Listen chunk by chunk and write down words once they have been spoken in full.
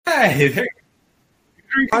Hey,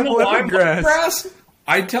 drinking the lime lemongrass?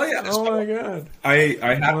 I tell you. Oh my god! I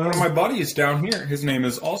had one of my buddies down here. His name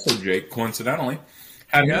is also Jake. Coincidentally,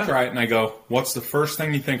 had him try it, and I go, "What's the first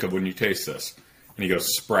thing you think of when you taste this?" And he goes,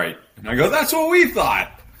 "Sprite." And I go, "That's what we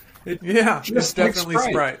thought." It's definitely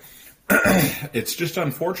Sprite. It's just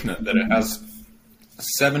unfortunate that it has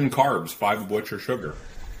 7 carbs, 5 of which are sugar.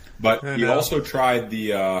 But he also tried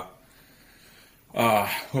the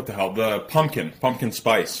what the hell? The pumpkin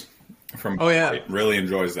spice from Sprite. Really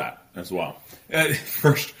enjoys that as well.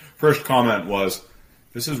 First comment was,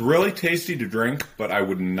 "This is really tasty to drink, but I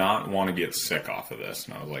would not want to get sick off of this."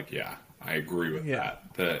 And I was like, "Yeah, I agree with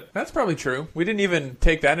that." That's probably true. We didn't even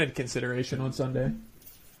take that into consideration on Sunday.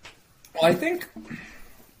 Well, I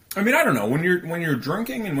don't know, when you're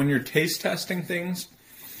drinking and when you're taste testing things,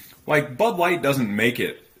 like Bud Light doesn't make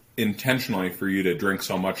it intentionally for you to drink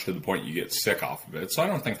so much to the point you get sick off of it. So I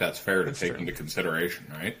don't think that's fair to take into consideration,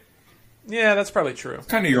 right? Yeah, that's probably true. It's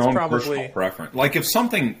kind of your own personal preference. Like if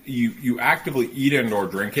something you actively eat and or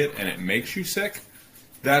drink it and it makes you sick,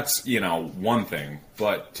 that's, one thing.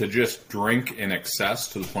 But to just drink in excess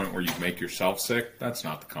to the point where you make yourself sick, that's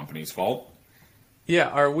not the company's fault.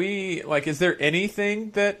 Yeah, is there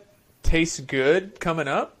anything that tastes good coming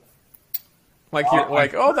up? Like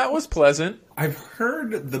you're that was pleasant. I've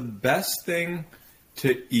heard the best thing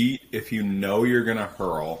to eat if you know you're going to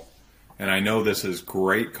hurl, and I know this is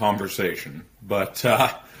great conversation, but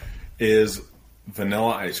is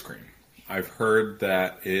vanilla ice cream. I've heard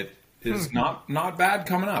that it is not bad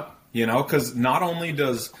coming up, because not only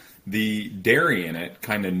does the dairy in it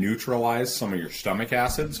kind of neutralize some of your stomach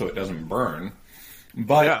acid so it doesn't burn,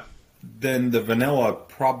 but then the vanilla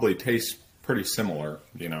probably tastes pretty similar,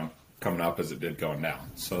 coming up as it did going down.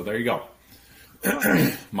 So there you go.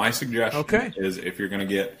 My suggestion is if you're going to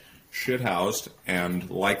get shithoused and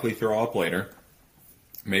likely throw up later,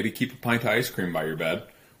 maybe keep a pint of ice cream by your bed.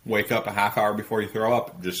 Wake up a half hour before you throw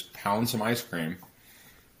up, just pound some ice cream,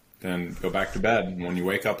 then go back to bed. And when you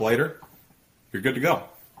wake up later, you're good to go.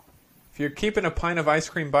 If you're keeping a pint of ice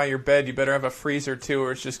cream by your bed, you better have a freezer too,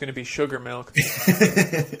 or it's just going to be sugar milk.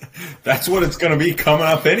 That's what it's going to be coming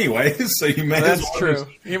up anyway. So you may as well. That's true.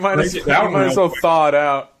 You might as well thaw it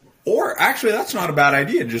out. Or actually, that's not a bad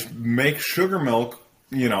idea. Just make sugar milk.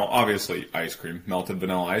 Obviously ice cream, melted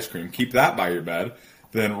vanilla ice cream. Keep that by your bed.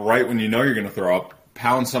 Then right when you know you're going to throw up,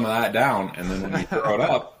 pound some of that down, and then when you throw it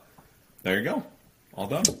up, there you go, all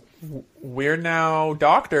done. We're now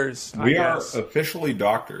doctors. We are officially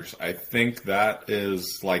doctors. I think that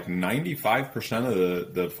is like 95%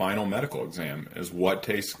 of the final medical exam is what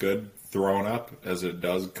tastes good thrown up as it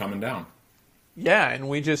does coming down. Yeah, and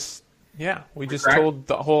we just told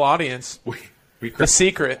the whole audience the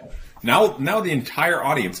secret. Now the entire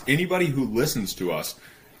audience, anybody who listens to us,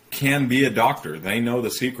 can be a doctor. They know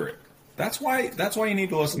the secret. That's why you need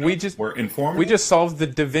to listen. We're informative. We just solved the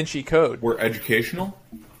Da Vinci Code. We're educational.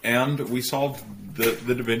 And we solved the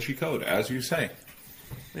Da Vinci Code, as you say.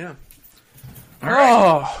 Yeah. All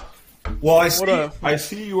right. Well, I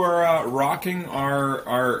see you are rocking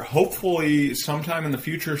our hopefully sometime in the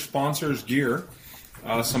future sponsors gear,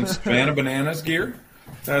 some Savannah Bananas gear.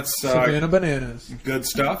 That's Savannah Bananas. Good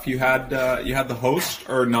stuff. You had the host,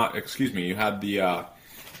 or not? Excuse me. You had the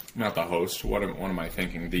not the host. What am I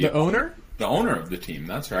thinking? The owner. The owner of the team.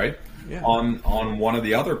 That's right. Yeah. On one of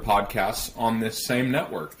the other podcasts on this same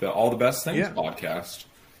network, the All the Best Things podcast.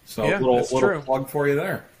 So a little plug for you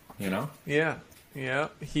there, Yeah.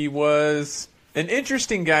 He was an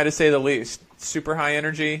interesting guy to say the least. Super high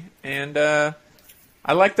energy, and I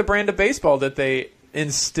like the brand of baseball that they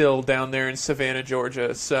instilled down there in Savannah,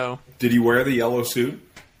 Georgia. So did he wear the yellow suit?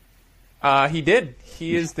 He did.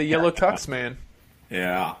 He is the yellow tux man.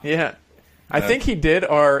 Yeah. Yeah. I think he did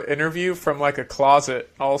our interview from like a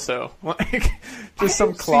closet also. Like just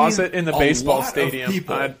some closet in the baseball stadium.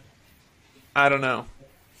 I don't know.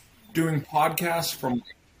 Doing podcasts from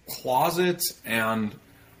closets, and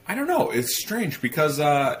I don't know. It's strange because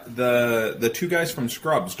the two guys from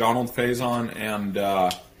Scrubs, Donald Faison and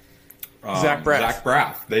Zach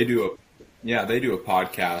Braff, they do a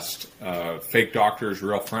podcast, Fake Doctors,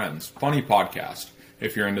 Real Friends. Funny podcast.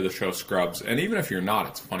 If you're into the show Scrubs, and even if you're not,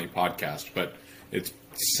 it's a funny podcast, but it's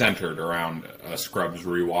centered around a Scrubs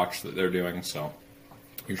rewatch that they're doing, so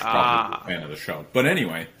you should probably be a fan of the show. But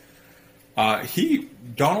anyway,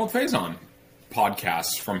 Donald Faison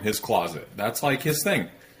podcasts from his closet. That's like his thing.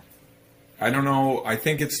 I don't know. I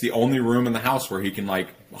think it's the only room in the house where he can like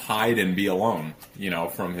hide and be alone,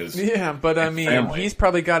 from his but I mean, family. He's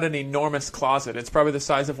probably got an enormous closet. It's probably the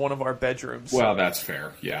size of one of our bedrooms. Well, that's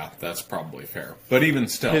fair. Yeah, that's probably fair. But even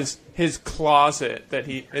still, his closet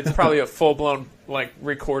it's probably a full blown like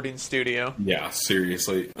recording studio. Yeah,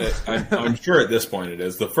 seriously. I'm sure at this point it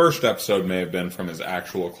is. The first episode may have been from his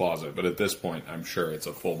actual closet, but at this point I'm sure it's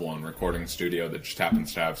a full-blown recording studio that just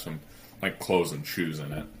happens to have some like clothes and shoes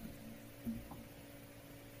in it.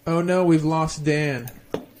 Oh no, we've lost Dan.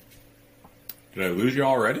 Did I lose you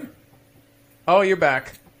already? Oh, you're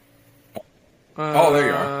back. Oh, there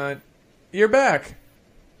you are. You're back.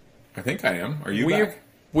 I think I am. Are you back?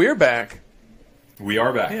 We're back. We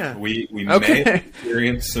are back. Yeah. We Okay. may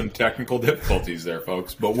experience some technical difficulties there,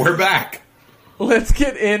 folks, but we're back. Let's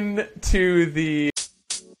get into the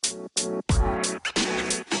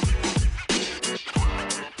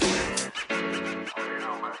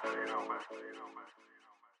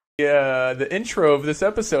intro of this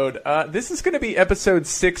episode. This is going to be episode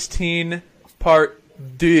 16, part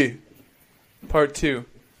 2. Part 2.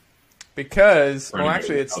 Because, well,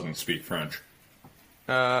 actually, it's doesn't speak French.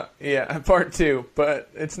 yeah, part 2, but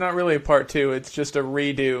it's not really a part 2. It's just a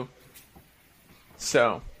redo.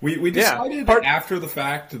 So We decided after the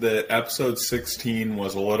fact that episode 16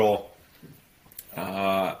 was a little.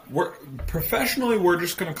 We're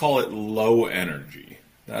just going to call it low energy.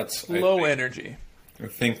 That's low energy. I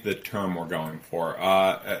think the term we're going for.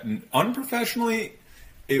 Unprofessionally,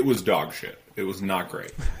 it was dog shit. It was not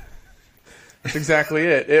great. That's exactly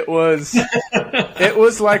it. It was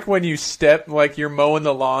like when you step, like you're mowing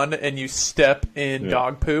the lawn and you step in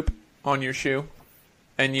dog poop on your shoe,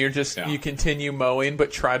 and you continue mowing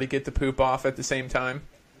but try to get the poop off at the same time.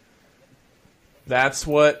 That's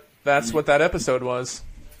what that episode was.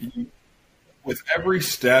 With every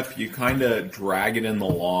step, you kind of drag it in the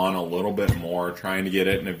lawn a little bit more, trying to get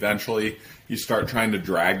it, and eventually you start trying to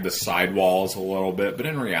drag the sidewalls a little bit. But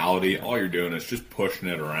in reality, all you're doing is just pushing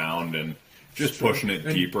it around and just pushing it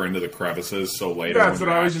deeper into the crevices. So later, that's what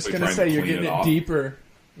I was just going to say. You're getting it deeper.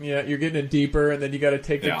 Yeah, you're getting it deeper, and then you got to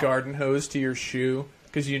take the garden hose to your shoe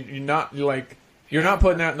because you're not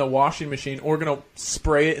putting that in the washing machine or going to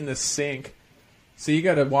spray it in the sink. So you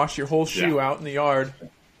got to wash your whole shoe out in the yard.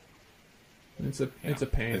 It's a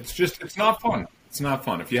pain. It's not fun. It's not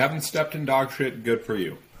fun. If you haven't stepped in dog shit, good for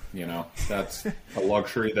you. You know, that's a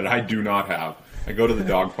luxury that I do not have. I go to the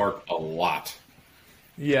dog park a lot.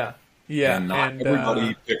 Yeah. Yeah. And not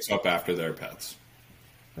everybody picks up after their pets.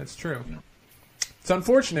 That's true. Yeah. It's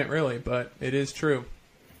unfortunate, really, but it is true.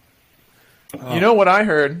 You know what I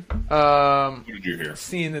heard? What did you hear?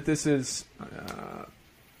 Seeing that this is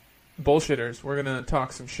bullshitters, we're going to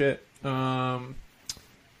talk some shit.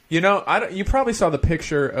 You know, you probably saw the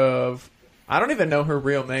picture of, I don't even know her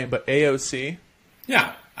real name, but AOC.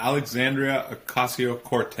 Yeah, Alexandria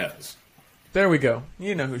Ocasio-Cortez. There we go.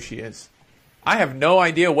 You know who she is. I have no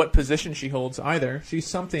idea what position she holds either. She's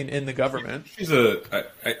something in the government.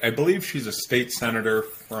 I believe she's a state senator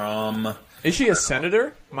from... Is she a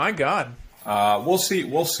senator? My God. We'll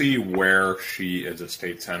see where she is a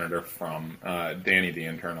state senator from. Danny, the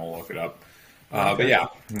intern, will look it up. Okay. But yeah,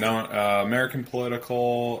 no, American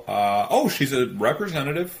political. She's a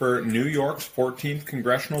representative for New York's 14th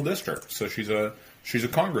congressional district. So she's a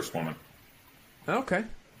congresswoman. Okay,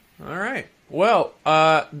 all right. Well,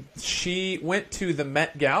 she went to the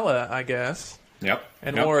Met Gala, I guess. Yep.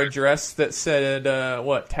 And wore a dress that said,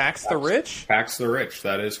 "Tax the rich." Tax the rich.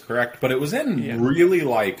 That is correct. But it was in really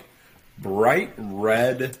like bright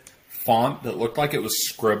red font that looked like it was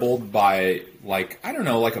scribbled by, like, I don't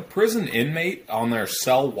know, like a prison inmate on their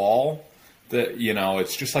cell wall. That, you know,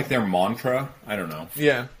 it's just like their mantra. I don't know.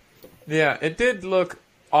 Yeah. Yeah, it did look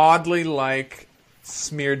oddly like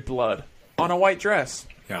smeared blood on a white dress.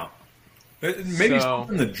 Yeah. Maybe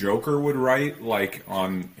something the Joker would write, like,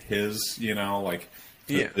 on his, you know, like,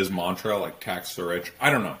 his mantra, like, tax the rich. I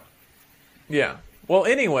don't know. Yeah. Well,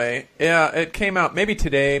 anyway, it came out maybe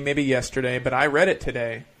today, maybe yesterday, but I read it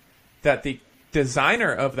today, that the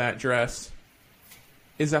designer of that dress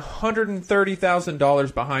is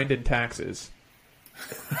 $130,000 behind in taxes.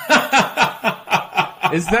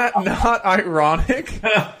 Is that not ironic?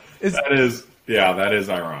 That is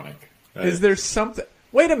ironic. Is there something...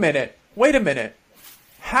 Wait a minute.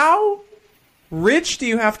 How rich do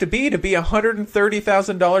you have to be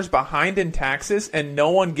 $130,000 behind in taxes and no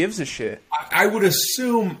one gives a shit? I would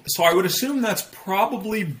assume that's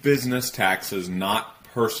probably business taxes, not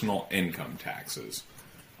personal income taxes.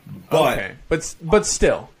 But okay. But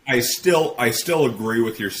still. I still agree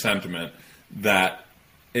with your sentiment that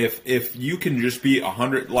if you can just be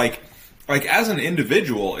 100, like as an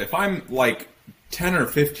individual, if I'm like $10,000 or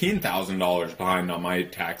 $15,000 behind on my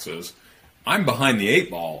taxes, I'm behind the 8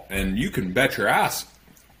 ball, and you can bet your ass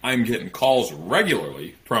I'm getting calls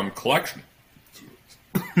regularly from collection.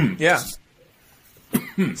 Yeah.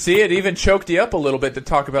 See, it even choked you up a little bit to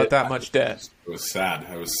talk about that much debt. It was sad.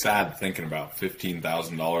 I was sad thinking about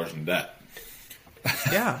 $15,000 in debt.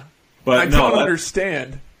 Yeah. But I don't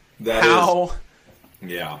understand how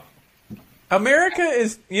yeah. America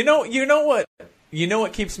is, you know what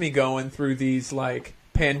keeps me going through these like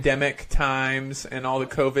pandemic times and all the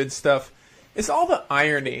COVID stuff? It's all the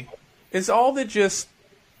irony. It's all the just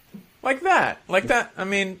like that. I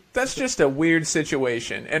mean, that's just a weird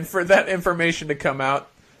situation. And for that information to come out,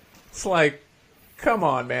 it's like, come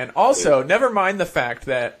on, man. Also, never mind the fact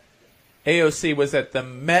that AOC was at the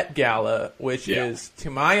Met Gala, which is, to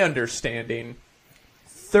my understanding,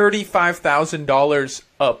 $35,000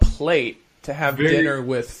 a plate to have dinner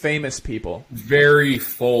with famous people. Very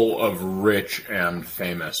full of rich and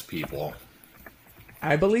famous people.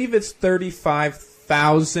 I believe it's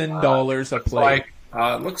 $35,000 a plate.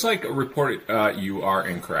 Looks like a report. You are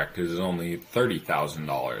incorrect. It is only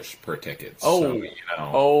 $30,000 per ticket. Oh,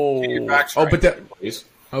 so, please.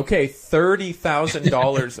 Okay,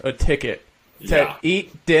 $30,000 a ticket to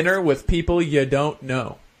eat dinner with people you don't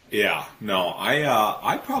know. Yeah, no,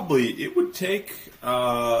 I probably, it would take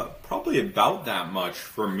probably about that much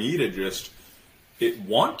for me to just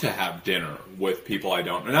want to have dinner with people I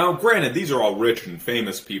don't know. Now, granted, these are all rich and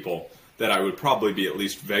famous people that I would probably be at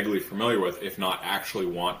least vaguely familiar with, if not actually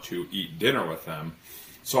want to eat dinner with them.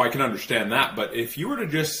 So I can understand that. But if you were to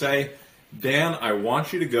just say, Dan, I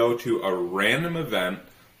want you to go to a random event,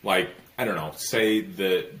 like, I don't know, say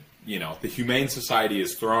the Humane Society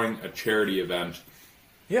is throwing a charity event.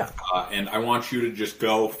 Yeah. And I want you to just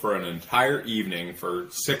go for an entire evening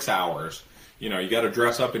for 6 hours. You know, you got to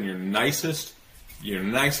dress up in your nicest,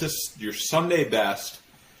 your Sunday best,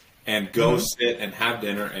 and go sit and have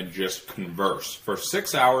dinner and just converse for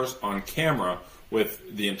 6 hours on camera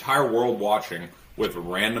with the entire world watching with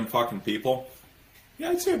random fucking people.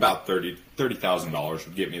 Yeah, I'd say about $30,000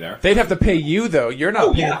 would get me there. They'd have to pay you, though. You're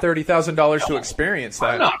not paying $30,000 to experience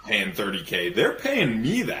that. I'm not paying $30K. They're paying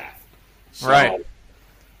me that. So, right.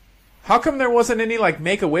 How come there wasn't any, like,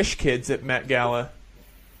 Make-A-Wish kids at Met Gala?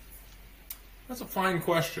 That's a fine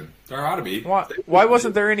question. There ought to be. Why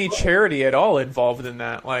wasn't there any charity at all involved in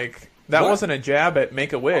that? Like, that wasn't a jab at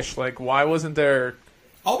Make-A-Wish. Like, why wasn't there...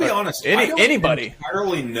 I'll be honest. Anybody. I don't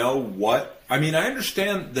entirely know what... I mean, I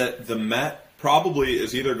understand that the Met probably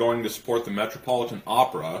is either going to support the Metropolitan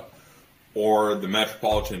Opera or the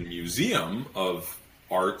Metropolitan Museum of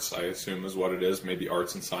Arts, I assume is what it is. Maybe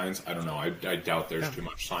arts and science. I don't know. I doubt there's too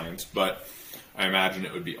much science, but I imagine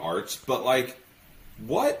it would be arts. But, like,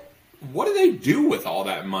 what do they do with all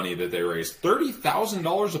that money that they raised?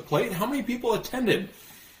 $30,000 a plate? How many people attended?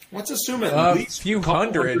 Let's assume at least a few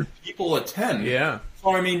hundred people attend. Yeah.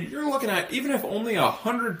 So, I mean, you're looking at, even if only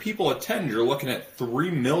 100 people attend, you're looking at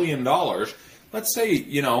 $3 million. Let's say,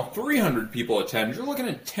 300 people attend, you're looking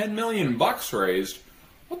at $10 million raised.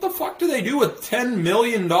 What the fuck do they do with $10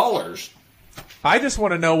 million? I just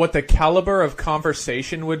want to know what the caliber of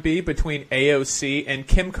conversation would be between AOC and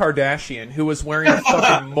Kim Kardashian, who was wearing a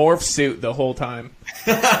fucking morph suit the whole time.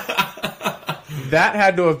 That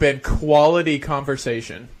had to have been quality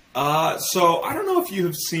conversation. So I don't know if you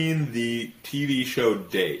have seen the TV show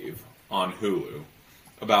Dave on Hulu.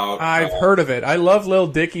 I've heard of it. I love Lil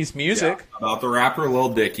Dicky's music. Yeah, about the rapper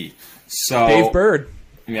Lil Dicky. So Dave Bird.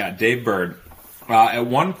 Yeah, Dave Bird. At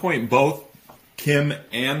one point, both Kim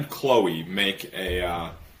and Chloe make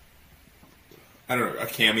a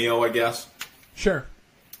cameo, I guess. Sure.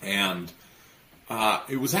 And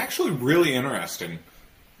it was actually really interesting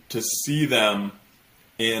to see them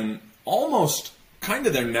in almost kind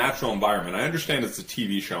of their natural environment. I understand it's a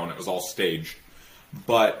TV show and it was all staged.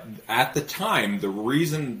 But at the time, the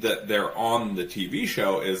reason that they're on the TV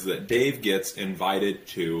show is that Dave gets invited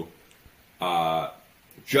to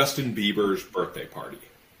Justin Bieber's birthday party.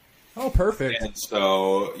 Oh, perfect. And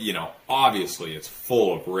so, obviously it's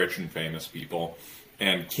full of rich and famous people.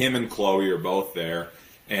 And Kim and Chloe are both there.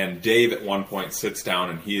 And Dave at one point sits down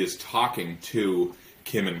and he is talking to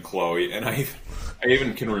Kim and Chloe. And I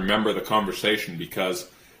even can remember the conversation because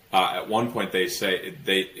at one point they say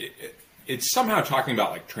it's somehow talking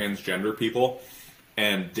about like transgender people.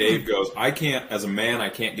 And Dave goes, as a man, I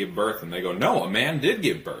can't give birth. And they go, no, a man did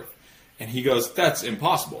give birth. And he goes, that's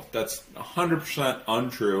impossible. That's 100%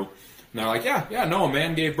 untrue. And they're like, yeah, no, a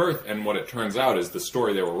man gave birth. And what it turns out is the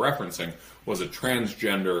story they were referencing was a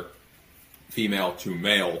transgender female to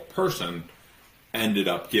male person ended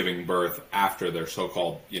up giving birth after their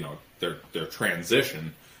so-called, their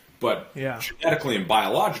transition. But genetically and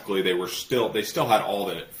biologically, they still had all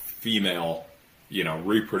the female,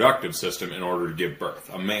 reproductive system in order to give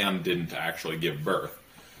birth. A man didn't actually give birth.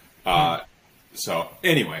 So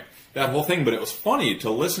anyway, that whole thing. But it was funny to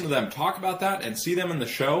listen to them talk about that and see them in the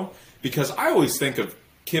show, because I always think of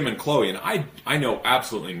Kim and Khloe, and I know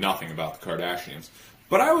absolutely nothing about the Kardashians,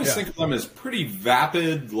 but I always think of them as pretty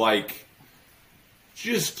vapid, like,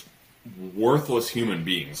 just worthless human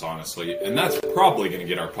beings, honestly. And that's probably going to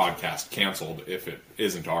get our podcast canceled if it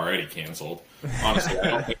isn't already canceled. Honestly, I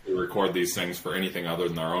don't think we record these things for anything other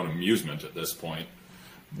than our own amusement at this point.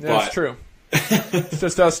 That's true. It's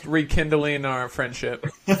just us rekindling our friendship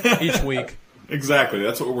each week. Exactly.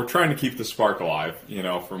 That's what we're trying to keep the spark alive,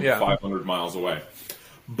 from 500 miles away.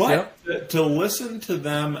 But to listen to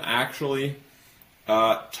them actually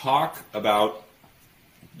talk about,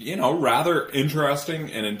 rather interesting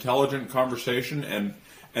and intelligent conversation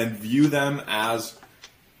and view them as,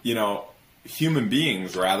 human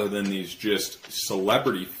beings rather than these just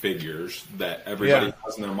celebrity figures that everybody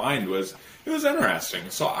has in their mind, it was interesting.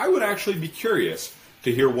 So I would actually be curious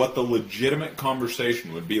to hear what the legitimate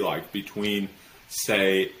conversation would be like between,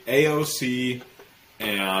 say, AOC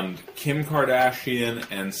and Kim Kardashian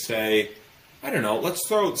and, say, I don't know, let's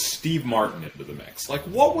throw Steve Martin into the mix. Like,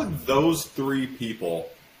 what would those three people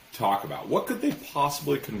talk about? What could they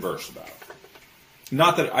possibly converse about?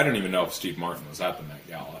 Not that I don't even know if Steve Martin was at the Met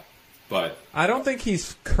Gala, but I don't think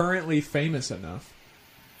he's currently famous enough.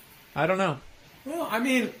 I don't know. Well, I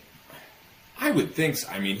mean, I would think so.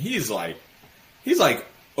 I mean, he's like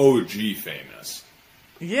OG famous.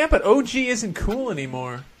 Yeah, but OG isn't cool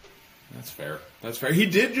anymore. That's fair. That's fair. He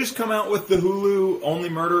did just come out with the Hulu Only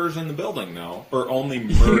Murderers in the Building, though. Or Only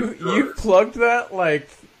Murderers. You plugged that, like,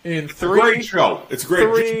 in three... It's a great show. It's great.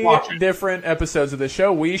 Three watch it. different episodes of the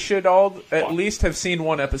show. We should all at least have seen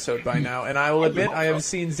one episode by now. And I will admit I have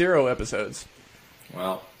seen 0 episodes.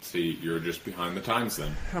 Well, see, you're just behind the times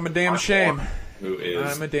then. I'm a damn shame. Who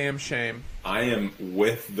is... I'm a damn shame. I am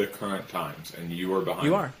with the current times, and you are behind.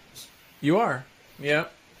 You are. You are. Yeah.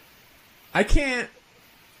 I can't...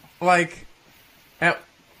 Like,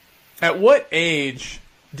 at what age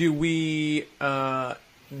do we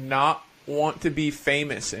not want to be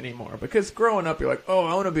famous anymore? Because growing up, you're like, oh,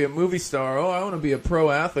 I want to be a movie star. Oh, I want to be a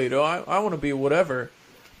pro athlete. Oh, I want to be whatever.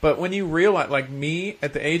 But when you realize, like me,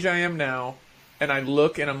 at the age I am now, and I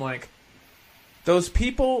look and I'm like, those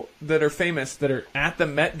people that are famous that are at the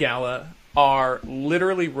Met Gala are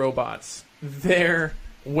literally robots. They're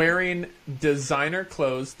wearing designer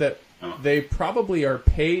clothes that they probably are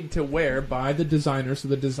paid to wear by the designer, so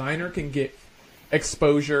the designer can get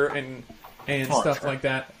exposure and stuff like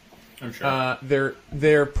that. I'm sure.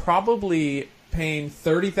 They're probably paying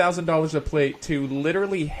 $30,000 a plate to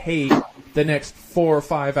literally hate the next 4 or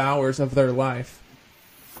 5 hours of their life.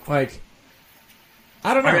 Like,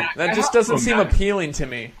 I don't know. That just doesn't seem appealing to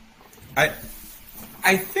me. I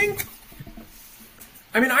think...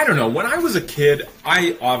 I mean, I don't know. When I was a kid,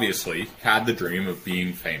 I obviously had the dream of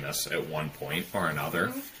being famous at one point or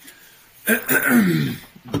another.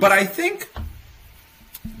 But I think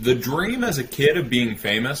the dream as a kid of being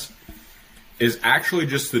famous is actually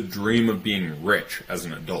just the dream of being rich as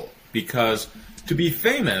an adult. Because to be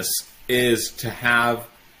famous is to have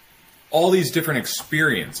all these different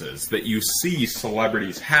experiences that you see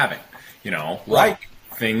celebrities having. Like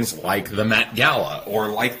things like the Met Gala, or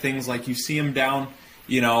like things like you see them down...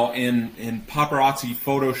 in paparazzi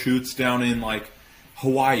photo shoots down in, like,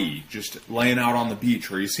 Hawaii, just laying out on the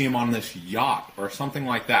beach, or you see him on this yacht, or something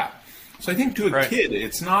like that. So I think to a kid,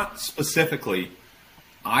 it's not specifically,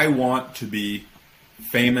 I want to be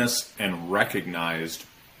famous and recognized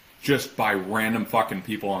just by random fucking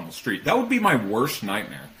people on the street. That would be my worst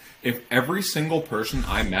nightmare. If every single person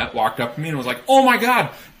I met walked up to me and was like, oh my God,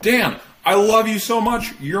 Dan, I love you so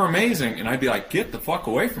much, you're amazing. And I'd be like, get the fuck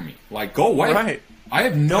away from me. Like, go away. Right. I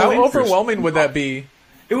have no How interest. overwhelming would that be?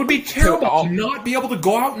 It would be terrible to not be able to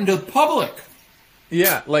go out into the public.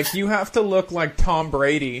 Yeah, like you have to look like Tom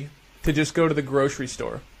Brady to just go to the grocery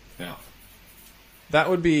store. Yeah. That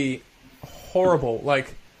would be horrible.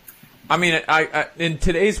 Like, I mean, I in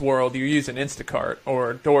today's world, you're using Instacart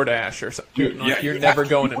or DoorDash or something. Dude, you're never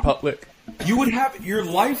going in public. You would have... Your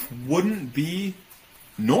life wouldn't be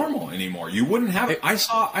normal anymore. You wouldn't have... I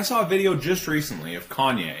saw a video just recently of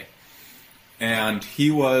Kanye. And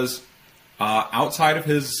he was outside of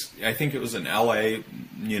his, I think it was an L.A.,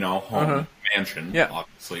 home, mansion,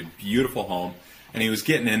 obviously, beautiful home. And he was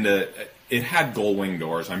getting into, it had gold wing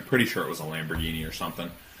doors. I'm pretty sure it was a Lamborghini or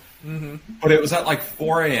something. Mm-hmm. But it was at like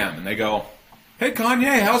 4 a.m. And they go, hey,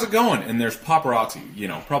 Kanye, how's it going? And there's paparazzi,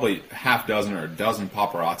 probably half dozen or a dozen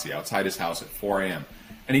paparazzi outside his house at 4 a.m.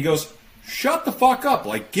 And he goes, shut the fuck up.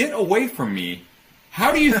 Like, get away from me.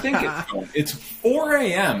 How do you think it's going? It's 4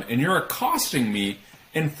 a.m. and you're accosting me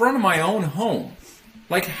in front of my own home.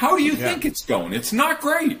 Like, how do you think it's going? It's not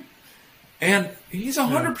great. And he's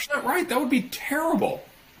 100% right. That would be terrible.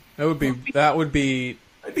 That would be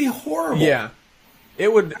It'd be horrible. Yeah.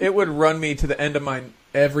 It would run me to the end of my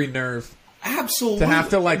every nerve. Absolutely. To have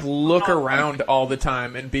to like look around all the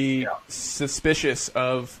time and be suspicious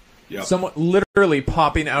of someone literally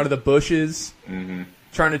popping out of the bushes,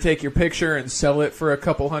 trying to take your picture and sell it for a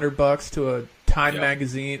couple $100 to a Time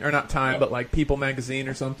magazine, or not Time, but like People magazine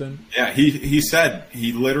or something. Yeah, he said,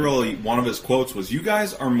 he literally, one of his quotes was, "You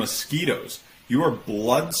guys are mosquitoes. You are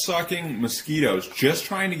blood-sucking mosquitoes just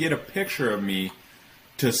trying to get a picture of me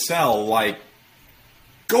to sell. Like,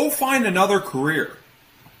 go find another career."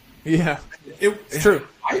 Yeah, it's true.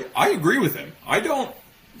 I agree with him.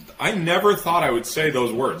 I never thought I would say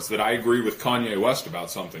those words, that I agree with Kanye West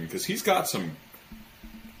about something, because he's got some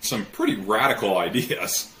pretty radical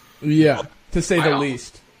ideas. Yeah, to say the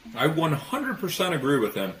least. I 100% agree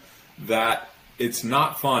with him that it's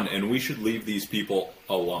not fun and we should leave these people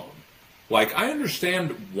alone. Like, I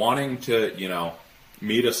understand wanting to,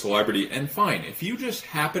 meet a celebrity, and fine, if you just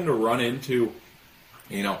happen to run into,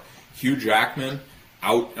 Hugh Jackman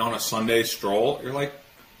out on a Sunday stroll, you're like,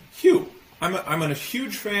 Hugh, I'm a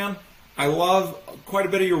huge fan. I love quite a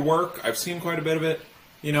bit of your work. I've seen quite a bit of it.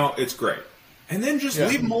 It's great. And then just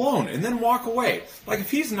leave him alone and then walk away. Like, if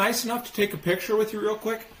he's nice enough to take a picture with you real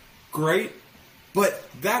quick, great. But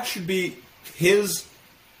that should be his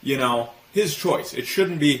choice. It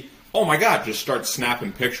shouldn't be, oh my God, just start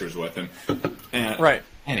snapping pictures with him. And right.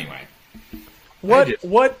 Anyway.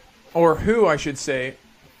 Who I should say,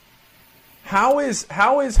 how is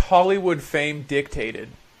Hollywood fame dictated?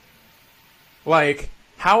 Like,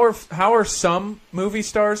 how are some movie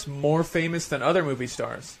stars more famous than other movie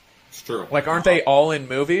stars? It's true. Like, aren't they all in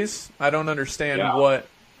movies? I don't understand what.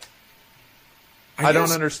 I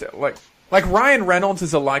don't understand. Like Ryan Reynolds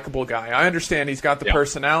is a likable guy. I understand he's got the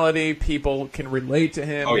personality. People can relate to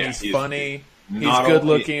him. He's funny. He's good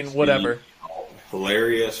looking. Whatever.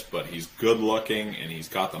 Hilarious, but he's good looking, and he's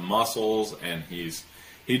got the muscles, and he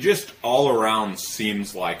just all around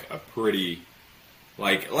seems like a pretty,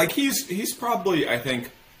 like he's probably, I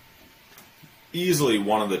think, easily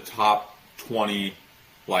one of the top 20.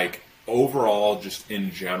 Like, overall, just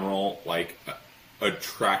in general, like,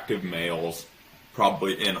 attractive males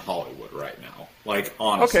probably in Hollywood right now. Like,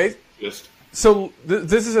 honestly. Okay. So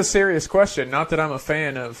this is a serious question. Not that I'm a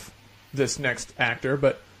fan of this next actor,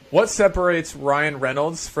 but what separates Ryan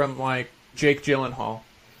Reynolds from, like, Jake Gyllenhaal?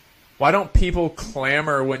 Why don't people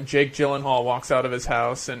clamor when Jake Gyllenhaal walks out of his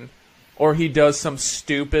house or he does some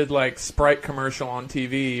stupid, like, Sprite commercial on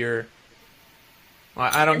TV, or...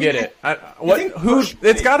 I don't get it.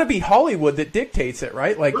 It's got to be Hollywood that dictates it,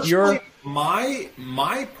 right? Like,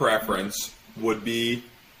 my preference would be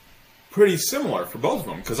pretty similar for both of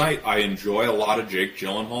them, because I enjoy a lot of Jake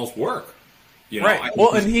Gyllenhaal's work. Right.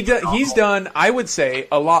 Well, and he's done, I would say,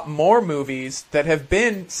 a lot more movies that have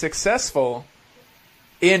been successful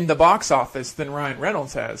in the box office than Ryan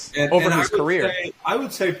Reynolds has over his career. I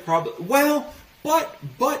would say probably. Well,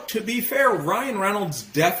 but to be fair, Ryan Reynolds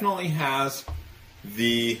definitely has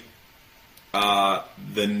the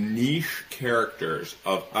niche characters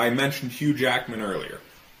of. I mentioned Hugh Jackman earlier.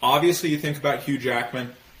 Obviously, you think about Hugh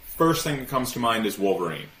Jackman, first thing that comes to mind is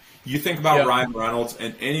Wolverine. You think about Ryan Reynolds,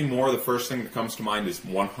 and anymore, the first thing that comes to mind is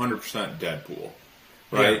 100% Deadpool,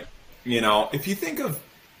 right? Yeah. If you think of,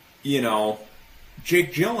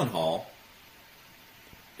 Jake Gyllenhaal,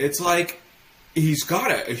 it's like he's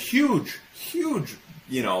got a huge,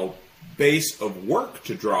 base of work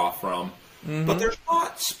to draw from. Mm-hmm. But there's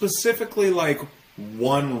not specifically, like,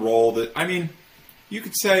 one role that... I mean, you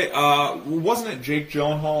could say... wasn't it Jake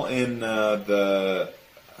Gyllenhaal in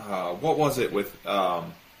what was it with...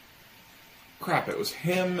 crap, it was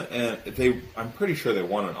him, and I'm pretty sure they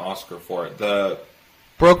won an Oscar for it. The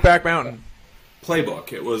Brokeback Mountain.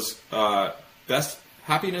 Playbook. It was Best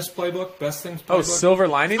Happiness Playbook? Best Things Playbook? Oh, Silver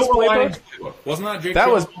Linings Playbook? Wasn't that Jake Gyllenhaal? That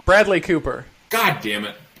was Bradley Cooper. God damn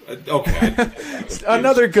it. Okay.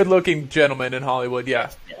 Another good-looking gentleman in Hollywood,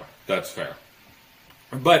 yeah. That's fair.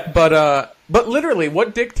 But literally,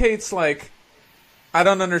 what dictates, like, I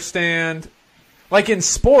don't understand. Like, in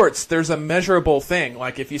sports, there's a measurable thing.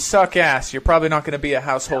 Like, if you suck ass, you're probably not going to be a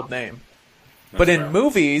household name. But in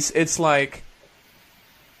movies, it's like,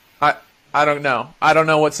 I don't know. I don't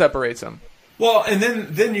know what separates them. Well, and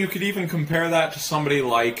then you could even compare that to somebody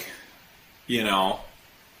like,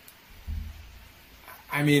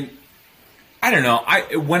 I mean, I don't know.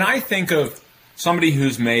 When I think of somebody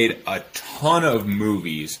who's made a ton of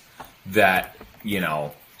movies that,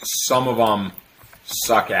 some of them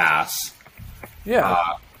suck ass,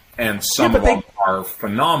 and some of them are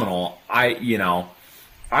phenomenal.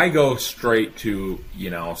 I go straight to,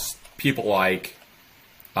 people like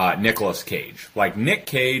Nicolas Cage. Like, Nick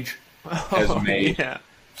Cage has made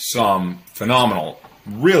some phenomenal,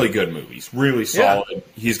 really good movies, really solid. Yeah.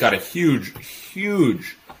 He's got a huge,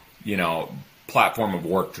 platform of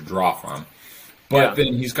work to draw from. But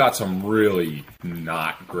then he's got some really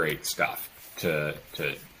not great stuff to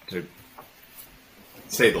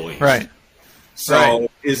say the least. Right. So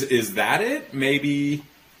is that it? Maybe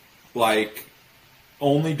like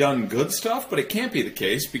only done good stuff, but it can't be the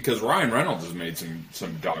case because Ryan Reynolds has made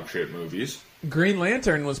some dog shit movies. Green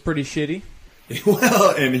Lantern was pretty shitty.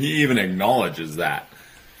 Well, and he even acknowledges that.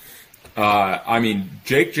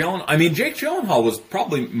 Jake Gyllenhaal was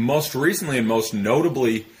probably most recently and most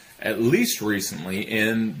notably, at least recently,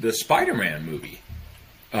 in the Spider-Man movie.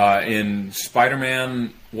 In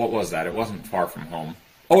Spider-Man, what was that? It wasn't Far From Home.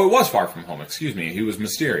 Oh, it was Far From Home, excuse me. He was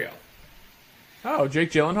Mysterio. Oh,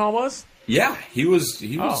 Jake Gyllenhaal was? Yeah, he was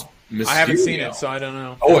Mysterio. I haven't seen it, so I don't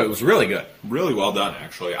know. Oh, it was really good. Really well done,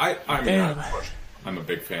 actually. I'm a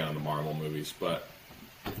big fan of the Marvel movies, but...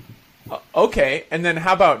 Okay, and then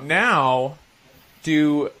how about now?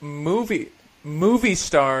 Do movie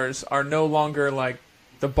stars are no longer like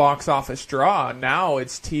the box office draw. Now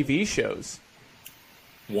it's TV shows.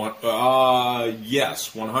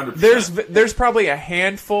 Yes, 100%. There's probably a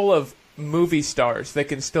handful of movie stars that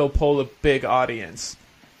can still pull a big audience.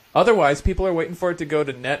 Otherwise, people are waiting for it to go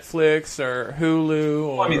to Netflix or Hulu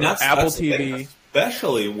or Apple TV.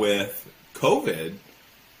 Especially with COVID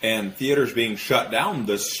and theaters being shut down,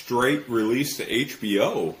 the straight release to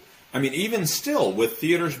HBO. I mean, even still, with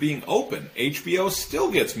theaters being open, HBO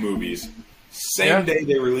still gets movies same day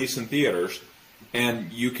they release in theaters,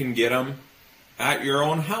 and you can get them at your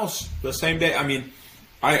own house the same day. I mean,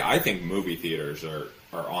 I think movie theaters are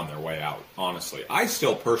on their way out, honestly. I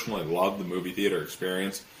still personally love the movie theater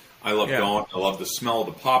experience. I love going. I love the smell of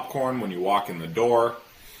the popcorn when you walk in the door.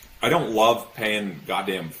 I don't love paying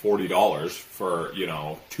goddamn $40 for,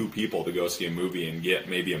 two people to go see a movie and get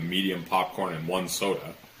maybe a medium popcorn and one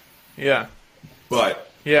soda. Yeah. But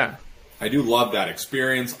I do love that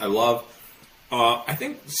experience. I love... I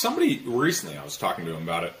think somebody recently, I was talking to them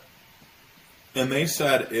about it, and they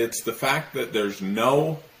said it's the fact that there's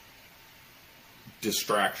no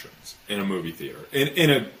distractions in a movie theater.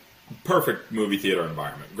 In a perfect movie theater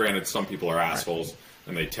environment. Granted, some people are assholes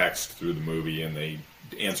and they text through the movie and they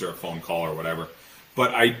answer a phone call or whatever.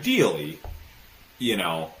 But ideally,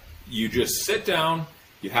 you just sit down,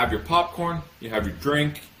 you have your popcorn, you have your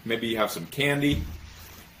drink, maybe you have some candy,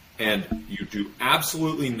 and you do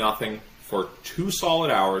absolutely nothing for 2 solid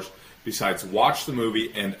hours besides watch the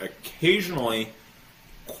movie and occasionally,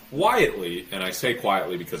 quietly, and I say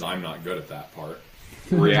quietly because I'm not good at that part,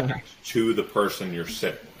 react to the person you're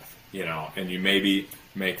sitting with, and you maybe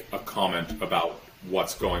make a comment about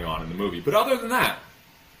what's going on in the movie. But other than that,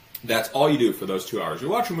 that's all you do for those 2 hours. You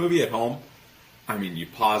watch a movie at home, you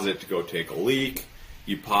pause it to go take a leak,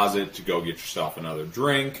 you pause it to go get yourself another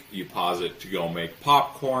drink, you pause it to go make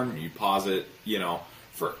popcorn, you pause it,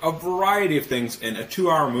 for a variety of things. And a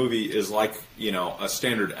 2-hour movie is like, a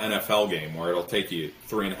standard NFL game where it'll take you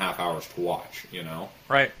 3.5 hours to watch,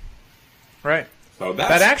 Right. So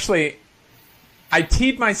that actually, I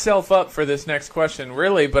teed myself up for this next question,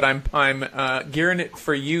 really, but I'm gearing it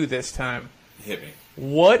for you this time. Hit me.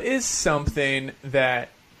 What is something that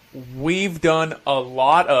we've done a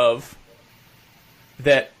lot of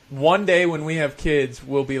that one day when we have kids,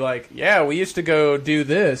 we'll be like, yeah, we used to go do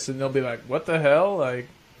this, and they'll be like, what the hell? Like,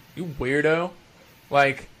 you weirdo.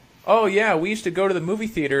 Like, oh yeah, we used to go to the movie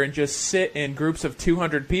theater and just sit in groups of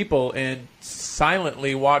 200 people and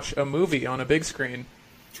silently watch a movie on a big screen.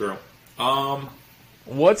 True.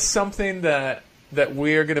 What's something that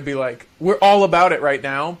we're going to be like, we're all about it right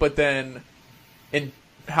now, but then in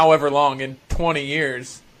however long, in 20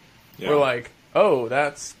 years, we're like, oh,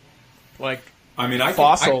 that's like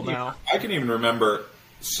fossil now. I can even remember,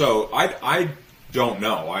 so I don't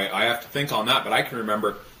know. I have to think on that, but I can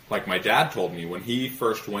remember, like my dad told me when he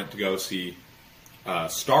first went to go see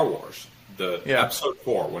Star Wars, Episode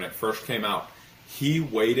 4, when it first came out, he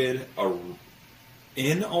waited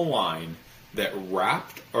in a line that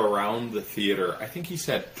wrapped around the theater, I think he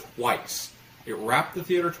said twice. It wrapped the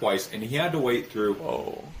theater twice, and he had to wait through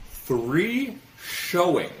 3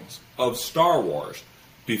 showings of Star Wars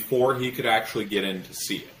before he could actually get in to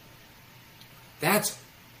see it. That's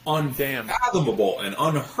unfathomable and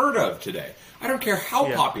unheard of today. I don't care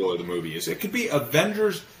how popular the movie is. It could be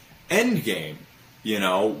Avengers Endgame,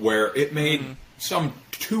 where it made some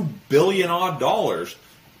 $2 billion odd.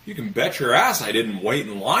 You can bet your ass I didn't wait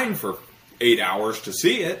in line for 8 hours to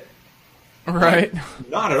see it. Right. Like,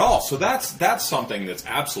 not at all. So that's something that's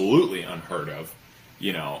absolutely unheard of,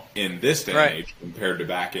 in this day and age compared to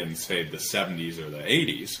back in, say, the 70s or the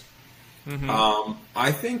 80s. Mm-hmm.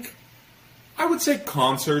 I would say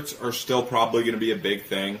concerts are still probably going to be a big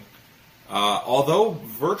thing. Although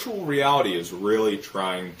virtual reality is really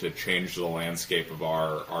trying to change the landscape of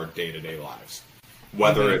our day-to-day lives.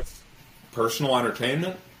 Whether it's personal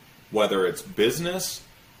entertainment, whether it's business,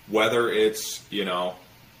 whether it's,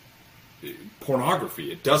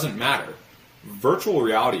 pornography, it doesn't matter. Virtual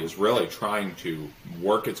reality is really trying to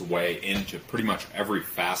work its way into pretty much every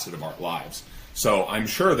facet of our lives. So I'm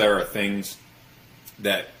sure there are things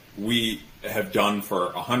that we have done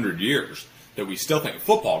for 100 years that we still think.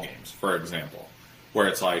 Football games, for example, where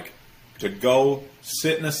it's like to go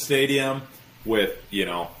sit in a stadium with,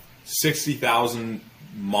 60,000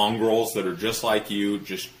 mongrels that are just like you,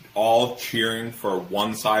 just all cheering for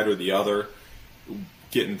one side or the other,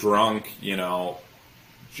 getting drunk,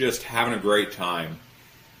 just having a great time.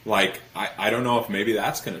 Like, I don't know if maybe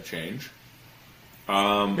that's going to change.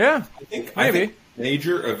 I think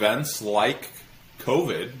major events like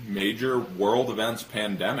COVID, major world events,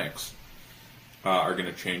 pandemics, are going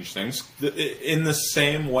to change things in the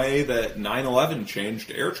same way that 9/11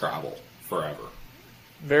 changed air travel forever.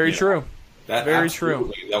 Very true. Very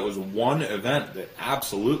true. That was one event that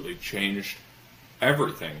absolutely changed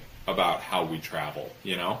everything about how we travel,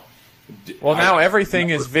 Well, now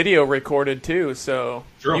everything is video recorded, too, so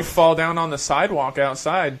you fall down on the sidewalk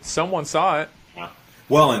outside, someone saw it. Yeah.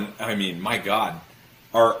 Well, and, I mean, my God,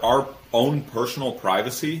 our own personal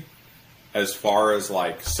privacy, as far as,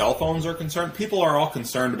 like, cell phones are concerned, people are all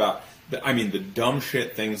concerned about, the dumb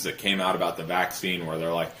shit things that came out about the vaccine where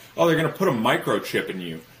they're like, oh, they're going to put a microchip in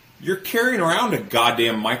you. You're carrying around a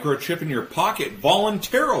goddamn microchip in your pocket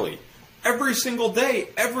voluntarily every single day,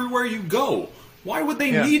 everywhere you go. Why would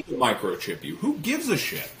they need to microchip you? Who gives a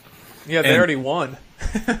shit? Yeah, they already won.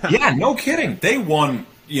 Yeah, no kidding. They won,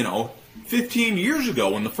 15 years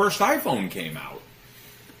ago when the first iPhone came out.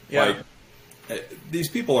 Yeah. Like, these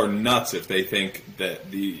people are nuts if they think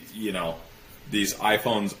that these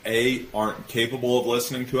iPhones, A, aren't capable of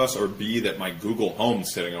listening to us, or B, that my Google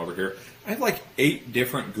Home's sitting over here. I have like 8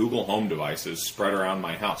 different Google Home devices spread around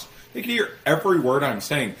my house. They can hear every word I'm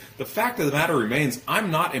saying. The fact of the matter remains,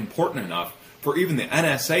 I'm not important enough for even the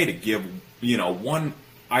NSA to give, one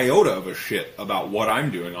iota of a shit about what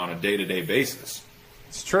I'm doing on a day-to-day basis.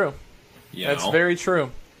 It's true. That's very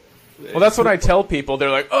true. Well, that's what I tell people.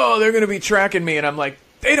 They're like, oh, they're going to be tracking me. And I'm like,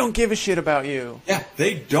 they don't give a shit about you. Yeah,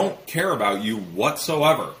 they don't care about you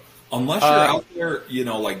whatsoever. Unless you're out there,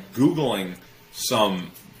 like Googling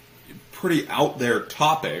some pretty out there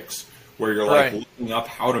topics where you're like looking up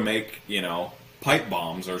how to make, pipe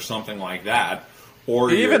bombs or something like that.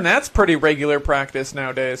 Or even that's pretty regular practice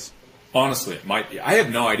nowadays. Honestly, it might be. I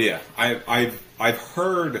have no idea. I've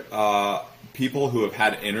heard people who have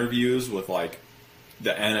had interviews with like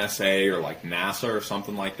the NSA or like NASA or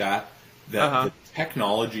something like that. That the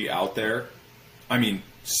technology out there,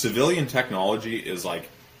 civilian technology is like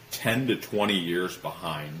 10 to 20 years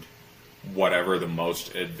behind whatever the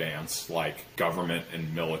most advanced like government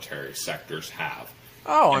and military sectors have.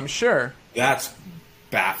 Oh, I'm sure. That's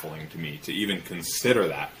baffling to me to even consider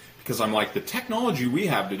that, because I'm like, the technology we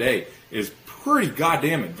have today is pretty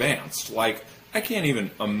goddamn advanced. Like, I can't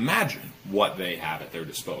even imagine what they have at their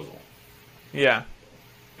disposal. Yeah,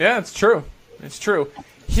 it's true. It's true.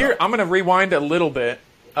 Here, I'm going to rewind a little bit.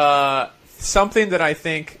 Something that I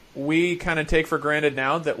think we kind of take for granted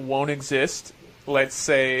now that won't exist, let's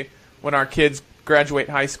say, when our kids graduate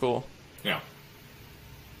high school. Yeah.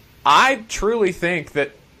 I truly think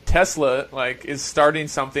that Tesla is starting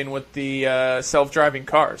something with the self-driving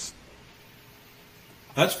cars.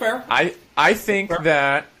 That's fair. I think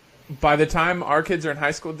that by the time our kids are in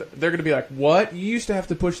high school, they're going to be like, what? You used to have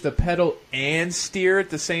to push the pedal and steer at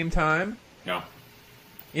the same time? Yeah.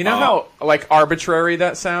 You know how arbitrary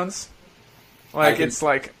that sounds? Driving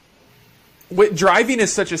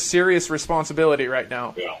is such a serious responsibility right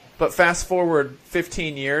now. Yeah. But fast forward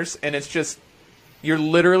 15 years, and it's just, you're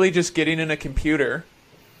literally just getting in a computer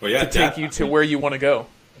to take you to where you want to go.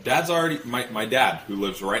 Dad's already, my dad, who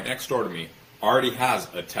lives right next door to me, already has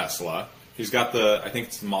a Tesla. He's got I think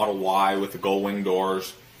it's the Model Y with the gull wing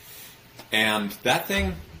doors. And that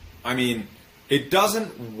thing, it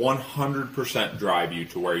doesn't 100% drive you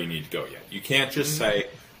to where you need to go yet. You can't just say,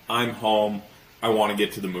 I'm home, I want to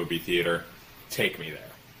get to the movie theater, take me there.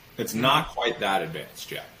 It's not quite that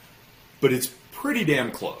advanced yet. But it's pretty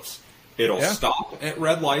damn close. It'll stop at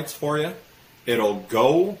red lights for you. It'll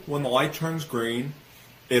go when the light turns green.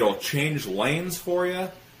 It'll change lanes for you.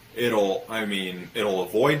 It'll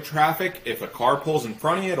avoid traffic. If a car pulls in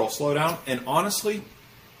front of you, it'll slow down. And honestly,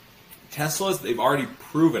 Teslas, they've already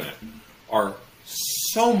proven it, are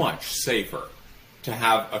so much safer to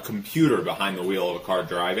have a computer behind the wheel of a car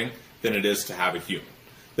driving than it is to have a human.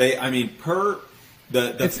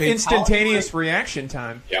 It's instantaneous reaction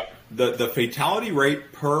time. Yep. The fatality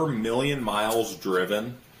rate per million miles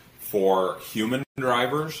driven for human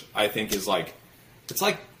drivers, I think, is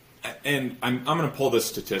and I'm going to pull this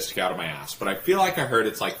statistic out of my ass, but I feel like I heard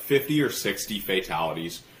it's like 50 or 60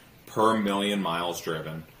 fatalities per million miles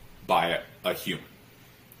driven by a human.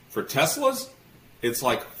 For Teslas, it's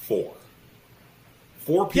like 4.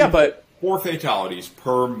 4 people, yeah, but 4 fatalities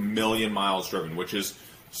per million miles driven, which is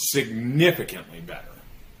significantly better.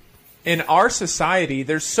 In our society,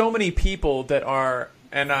 there's so many people that are,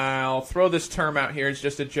 and I'll throw this term out here, it's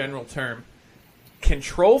just a general term,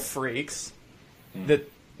 control freaks,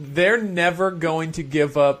 that they're never going to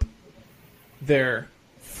give up their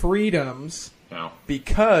freedoms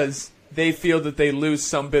because they feel that they lose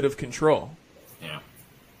some bit of control. Yeah.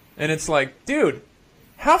 And it's like, dude,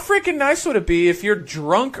 how freaking nice would it be if you're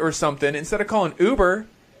drunk or something, instead of calling Uber,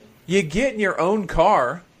 you get in your own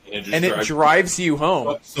car and it drives you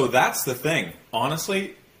home. So that's the thing.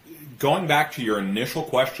 Honestly, going back to your initial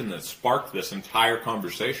question that sparked this entire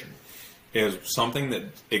conversation, is something that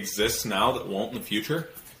exists now that won't in the future.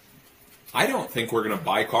 I don't think we're going to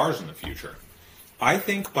buy cars in the future. I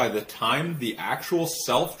think by the time the actual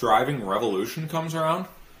self-driving revolution comes around,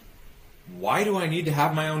 why do I need to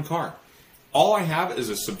have my own car? All I have is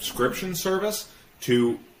a subscription service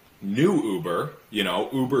to new Uber,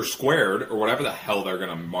 Uber Squared, or whatever the hell they're going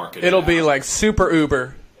to market it. It'll be like Super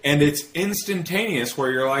Uber. And it's instantaneous where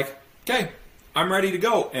you're like, okay, I'm ready to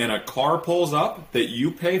go. And a car pulls up that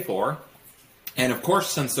you pay for. And of course,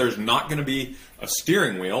 since there's not going to be a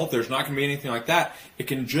steering wheel, there's not going to be anything like that. It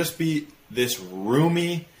can just be this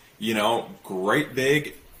roomy, great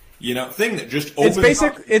big, thing that just opens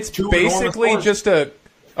up. It's basically just a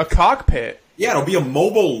cockpit. Yeah, it'll be a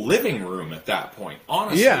mobile living room at that point,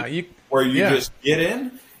 honestly. Yeah. Where you just get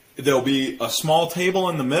in. There'll be a small table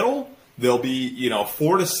in the middle. There'll be,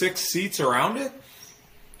 4 to 6 seats around it.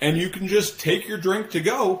 And you can just take your drink to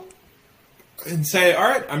go and say, all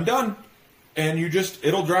right, I'm done. And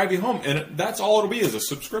it'll drive you home. And that's all it'll be, is a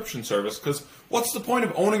subscription service. Because what's the point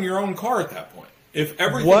of owning your own car at that point? If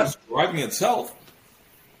everything's driving itself.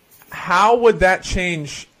 How would that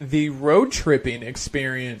change the road tripping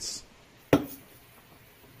experience?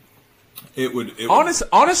 It would.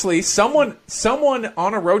 Honestly, someone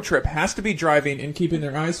on a road trip has to be driving and keeping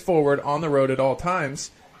their eyes forward on the road at all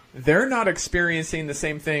times. They're not experiencing the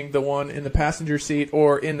same thing the one in the passenger seat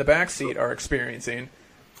or in the back seat are experiencing.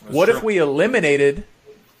 What if we eliminated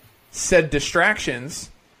said distractions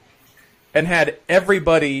and had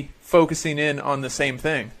everybody focusing in on the same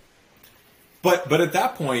thing? But at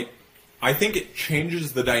that point, I think it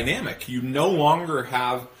changes the dynamic. You no longer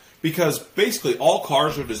have, because basically all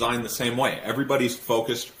cars are designed the same way. Everybody's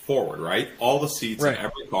focused forward, right? All the seats in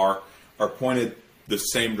every car are pointed the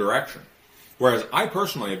same direction. Whereas I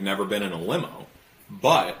personally have never been in a limo,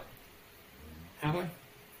 but have I?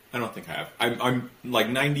 I don't think I have. I'm like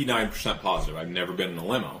 99% positive I've never been in a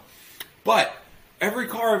limo. But every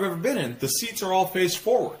car I've ever been in, the seats are all faced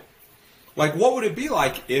forward. Like, what would it be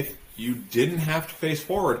like if you didn't have to face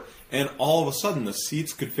forward and all of a sudden the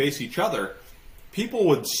seats could face each other? People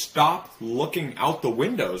would stop looking out the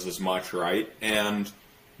windows as much, right? And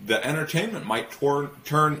the entertainment might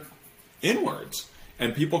turn inwards.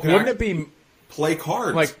 And people can play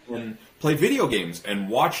cards and play video games and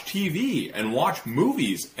watch TV and watch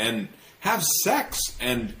movies and have sex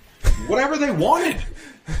and whatever they wanted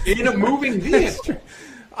in a moving vehicle.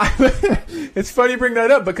 It's funny you bring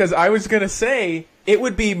that up because I was going to say it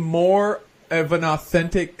would be more of an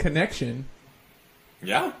authentic connection.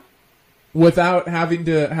 Yeah. Without having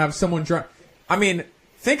to have someone drive. I mean,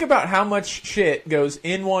 think about how much shit goes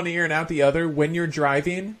in one ear and out the other when you're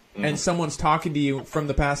driving and someone's talking to you from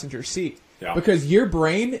the passenger seat. Yeah. Because your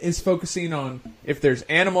brain is focusing on if there's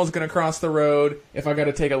animals going to cross the road, if I got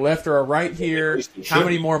to take a left or a right here, how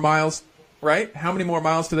many more miles, right? How many more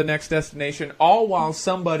miles to the next destination, all while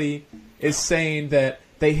somebody is saying that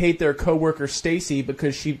they hate their coworker Stacy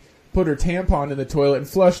because she put her tampon in the toilet and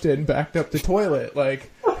flushed it and backed up the toilet. Like,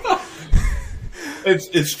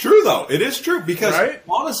 it's true though. It is true because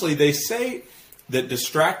honestly, they say that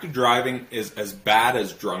distracted driving is as bad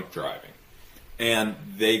as drunk driving, and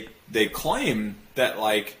they claim that,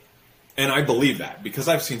 like, and I believe that because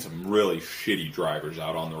I've seen some really shitty drivers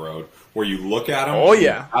out on the road where you look at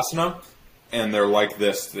them, passing them, and they're like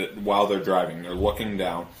this while they're driving. They're looking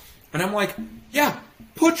down, And I'm like, yeah,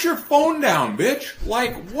 put your phone down, bitch.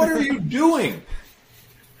 Like, what are you doing?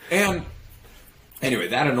 And anyway,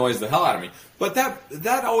 that annoys the hell out of me. But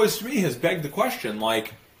that always, to me, has begged the question,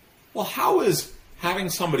 like, well, how is having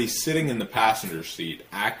somebody sitting in the passenger seat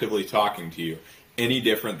actively talking to you any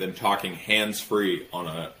different than talking hands-free on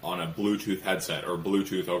a Bluetooth headset or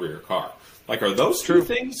Bluetooth over your car? Like, are those two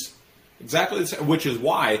things exactly the same? Which is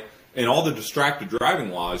why, in all the distracted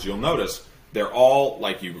driving laws, you'll notice they're all,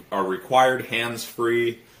 like, you are required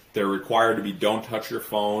hands-free. They're required to be don't touch your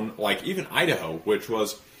phone. Like, even Idaho, which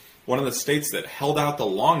was one of the states that held out the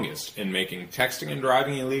longest in making texting and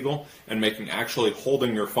driving illegal and making actually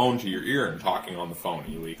holding your phone to your ear and talking on the phone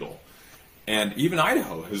illegal. And even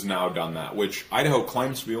Idaho has now done that, which Idaho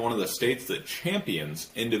claims to be one of the states that champions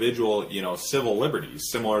individual, civil liberties,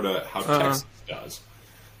 similar to how Texas does.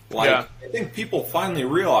 I think people finally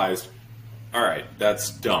realized, all right,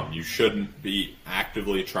 that's dumb. You shouldn't be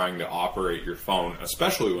actively trying to operate your phone,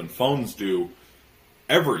 especially when phones do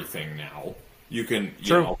everything now. You can,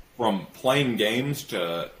 from playing games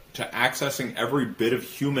to accessing every bit of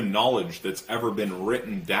human knowledge that's ever been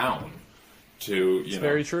written down to,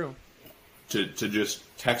 very true. To just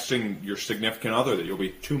texting your significant other that you'll be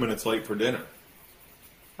 2 minutes late for dinner.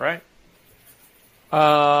 Right.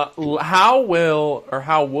 How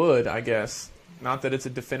would, I guess, not that it's a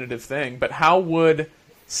definitive thing, but how would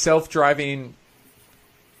self-driving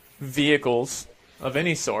vehicles of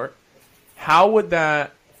any sort, how would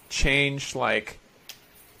that change, like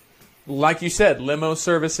you said, limo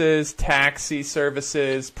services, taxi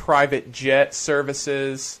services, private jet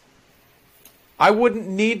services? I wouldn't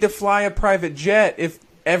need to fly a private jet if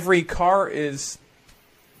every car is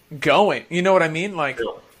going. You know what I mean? Like,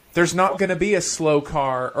 there's not going to be a slow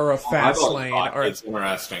car or a fast lane. It's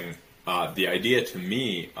interesting. The idea to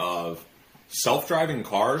me of self-driving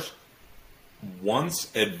cars, once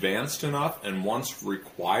advanced enough and once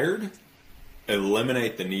required,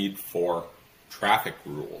 eliminate the need for traffic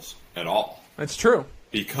rules at all. That's true.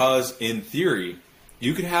 Because in theory,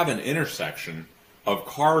 you could have an intersection of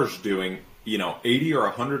cars doing, 80 or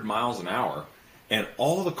 100 miles an hour, and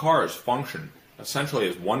all the cars function essentially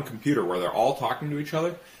as one computer where they're all talking to each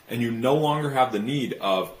other, and you no longer have the need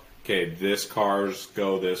of, okay, this cars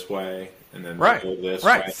go this way, and then they go this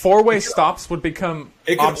way. Right, four-way stops would become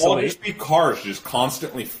It could obsolete. all just be cars just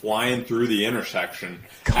constantly flying through the intersection.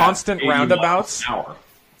 Constant roundabouts.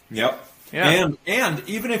 Yep. Yeah. And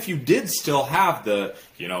even if you did still have the,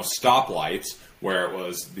 stoplights where it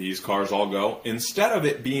was these cars all go, instead of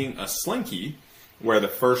it being a slinky where the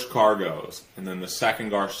first car goes and then the second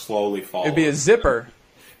car slowly follows. It'd be a zipper.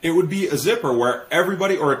 It would be a zipper where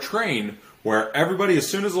everybody, or a train, where everybody, as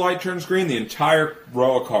soon as the light turns green, the entire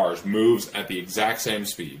row of cars moves at the exact same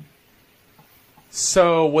speed.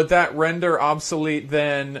 So would that render obsolete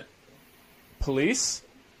then police?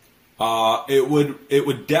 It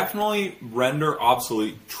would definitely render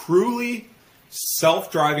obsolete truly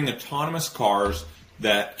self-driving autonomous cars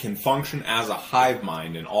that can function as a hive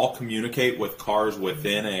mind and all communicate with cars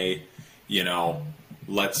within a,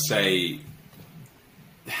 let's say,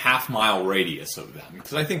 half-mile radius of them.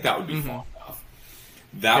 Because I think that would be far enough.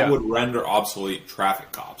 That would render obsolete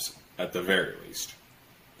traffic cops, at the very least.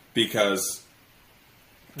 Because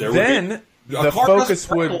there then the focus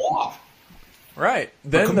would... Right.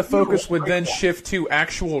 Then the focus would then shift to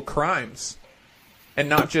actual crimes and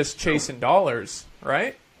not just chasing dollars,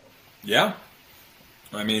 right? Yeah.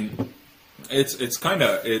 I mean, it's kind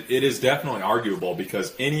of, it is definitely arguable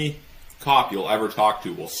because any cop you'll ever talk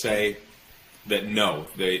to will say that no,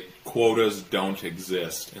 quotas don't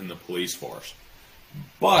exist in the police force.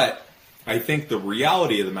 But I think the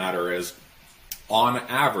reality of the matter is, on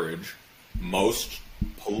average, most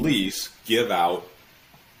police give out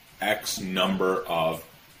X number of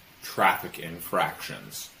traffic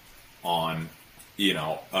infractions on,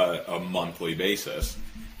 a monthly basis.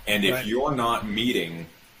 And if you're not meeting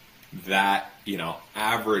that,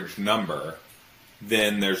 average number,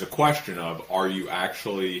 then there's a question of, are you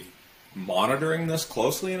actually monitoring this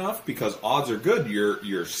closely enough? Because odds are good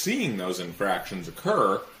you're seeing those infractions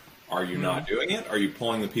occur. Are you not doing it? Are you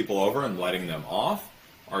pulling the people over and letting them off?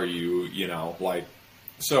 Are you,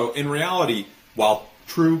 so in reality, while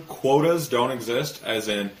true quotas don't exist, as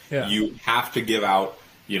in you have to give out,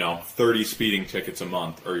 30 speeding tickets a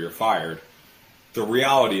month or you're fired. The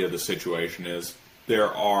reality of the situation is there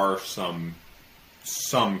are some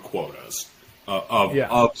quotas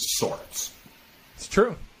of sorts. It's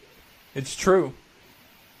true. It's true.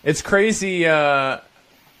 It's crazy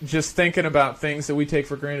just thinking about things that we take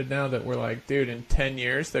for granted now that we're like, dude, in 10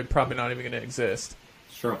 years, they're probably not even going to exist.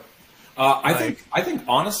 It's true. I think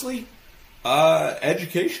honestly,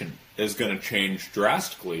 Education is going to change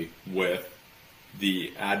drastically with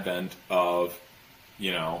the advent of,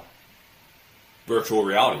 virtual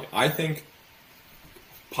reality. I think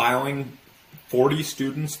piling 40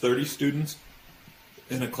 students, 30 students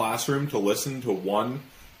in a classroom to listen to one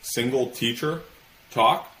single teacher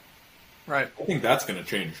talk, Right. I think that's going to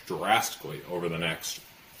change drastically over the next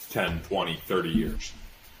 10, 20, 30 years.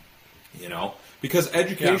 Because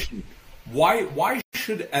education, why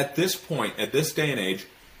should, at this point, at this day and age,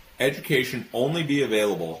 education only be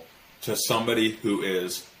available to somebody who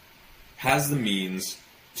has the means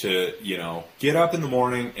to, get up in the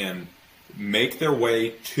morning and make their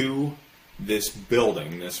way to this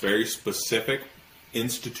building, this very specific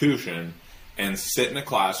institution, and sit in a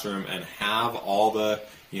classroom and have all the,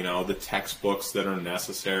 the textbooks that are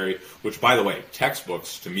necessary, which, by the way,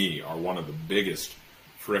 textbooks to me are one of the biggest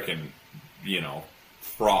frickin',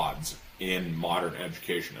 frauds in modern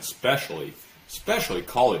education, especially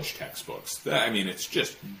college textbooks. It's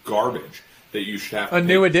just garbage that you should have a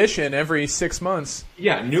new edition every 6 months.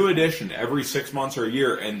 Yeah, new edition every 6 months or a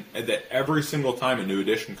year, and that every single time a new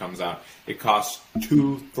edition comes out, it costs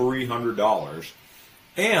 $200-300,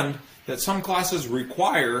 and that some classes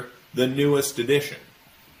require the newest edition.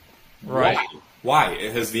 Right. Why?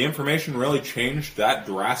 Has the information really changed that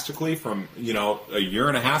drastically from, a year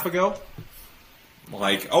and a half ago?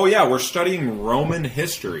 Like, oh yeah, we're studying Roman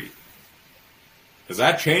history. Has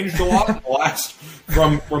that changed a lot in the last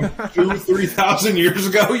from 2,000-3,000 years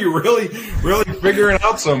ago? You're really figuring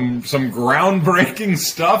out some groundbreaking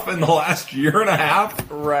stuff in the last year and a half?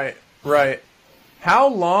 Right. How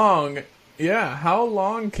long can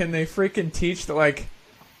they freaking teach like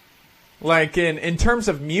in terms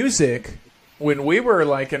of music, when we were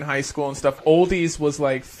like in high school and stuff, oldies was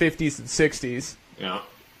like 50s and 60s. Yeah.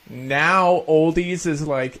 Now oldies is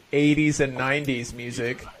like 80s and 90s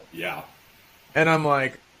music. Yeah. And I'm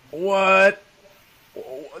like, what?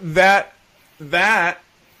 That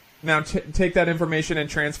now take that information and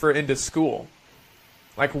transfer it into school.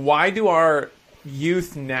 Like, why do our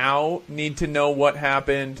youth now need to know what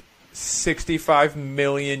happened 65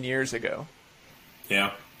 million years ago?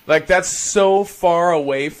 Yeah. Like, that's so far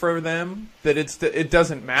away from them that it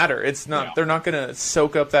doesn't matter. It's not. Yeah. They're not going to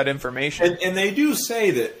soak up that information. And they do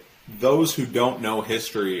say that those who don't know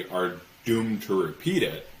history are doomed to repeat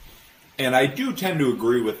it. And I do tend to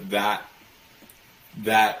agree with that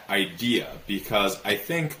idea, because I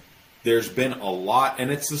think there's been a lot,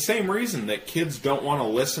 and it's the same reason that kids don't want to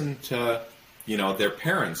listen to, their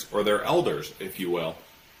parents or their elders, if you will.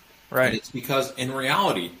 Right. And it's because in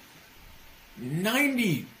reality,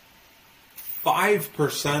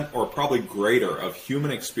 95% or probably greater of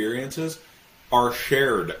human experiences are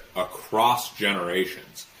shared across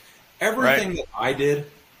generations. Everything that I did,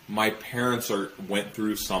 my parents went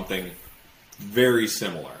through something very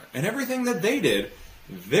similar. And everything that they did,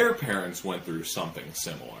 their parents went through something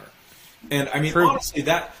similar. And True. Honestly,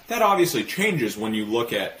 that obviously changes when you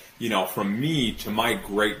look at, from me to my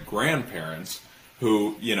great-grandparents,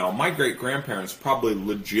 who, my great-grandparents probably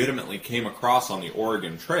legitimately came across on the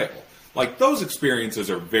Oregon Trail. Like, those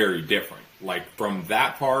experiences are very different, like, from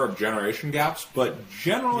that far of generation gaps. But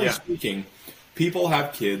generally speaking, people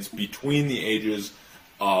have kids between the ages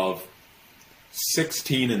of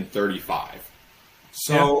 16 and 35.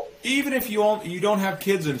 So even if you don't have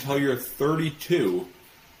kids until you're 32,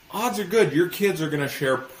 odds are good your kids are going to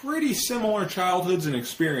share pretty similar childhoods and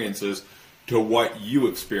experiences to what you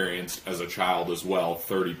experienced as a child as well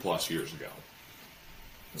 30 plus years ago.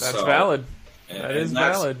 That's valid. That is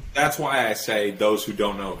valid. That's why I say those who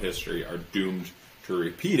don't know history are doomed to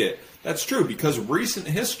repeat it. That's true, because recent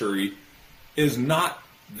history is not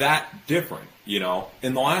that different.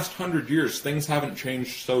 In the last 100 years, things haven't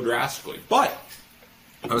changed so drastically. But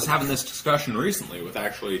I was having this discussion recently with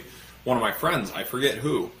actually one of my friends. I forget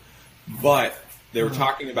who. But they were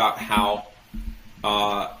talking about how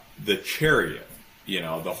the chariot,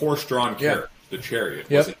 the horse-drawn carriage, the chariot,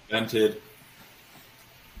 was invented,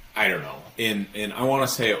 I don't know, in I want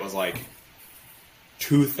to say it was like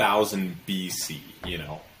 2000 BC,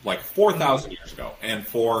 like 4,000 years ago. And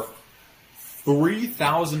for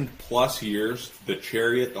 3,000 plus years, the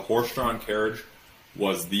chariot, the horse-drawn carriage,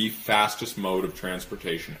 was the fastest mode of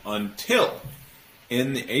transportation until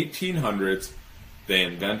in the 1800s they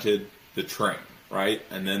invented the train, right?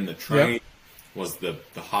 And then the train was the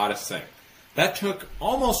hottest thing. That took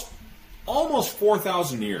almost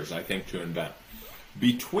 4,000 years, I think, to invent.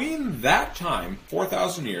 Between that time,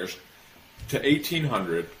 4,000 years, to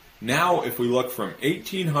 1800, now if we look from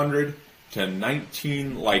 1800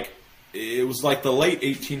 to it was like the late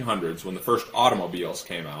 1800s when the first automobiles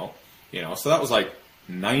came out, so that was like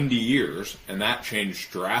 90 years, and that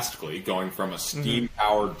changed drastically, going from a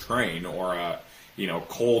steam-powered train or a,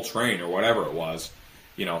 coal train or whatever it was.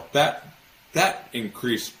 That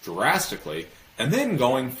increased drastically. And then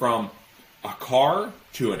going from a car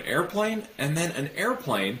to an airplane, and then an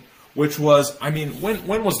airplane, which was,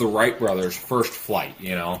 when was the Wright brothers' first flight,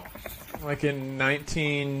 Like in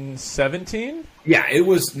 1917? Yeah, it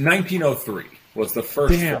was 1903 was the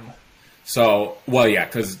first Damn. flight. So, well, yeah,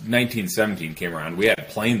 because 1917 came around. We had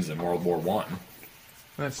planes in World War One.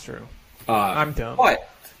 That's true. I'm dumb. But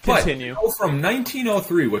Continue. Go from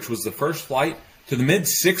 1903, which was the first flight, to the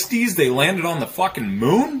mid-60s, they landed on the fucking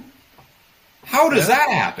moon? How does that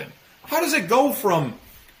happen? How does it go from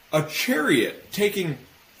a chariot taking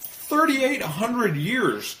 3,800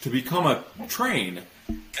 years to become a train,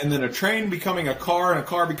 and then a train becoming a car, and a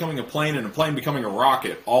car becoming a plane, and a plane becoming a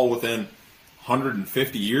rocket, all within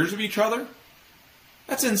 150 years of each other?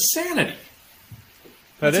 That's insanity.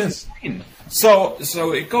 That is. Insane. So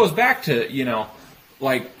it goes back to,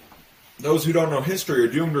 like, those who don't know history are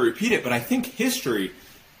doomed to repeat it, but I think history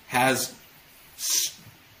has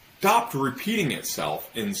stopped repeating itself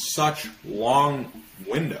in such long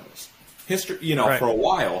windows. History, Right. For a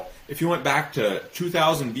while, if you went back to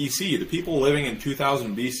 2000 BC, the people living in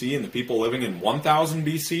 2000 BC and the people living in 1000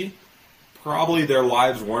 BC, probably their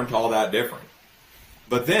lives weren't all that different.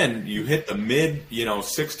 But then you hit the mid,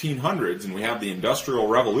 1600s, and we have the Industrial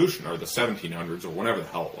Revolution, or the 1700s, or whatever the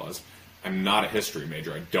hell it was. I'm not a history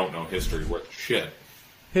major. I don't know history worth shit.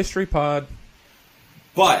 History pod.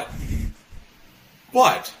 But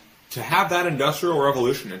to have that Industrial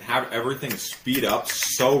Revolution and have everything speed up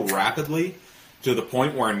so rapidly to the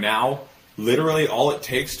point where now literally all it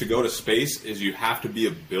takes to go to space is you have to be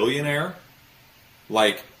a billionaire,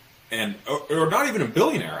 or not even a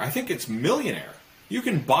billionaire. I think it's millionaire. You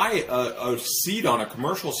can buy a seat on a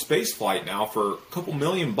commercial space flight now for a couple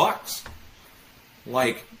 $1,000,000.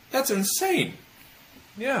 Like, that's insane.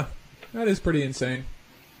 Yeah, that is pretty insane.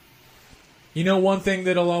 You know one thing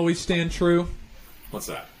that'll always stand true? What's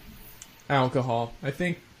that? Alcohol. I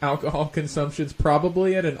think alcohol consumption's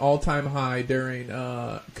probably at an all-time high during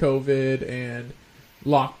COVID and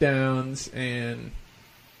lockdowns and...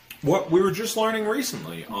 What we were just learning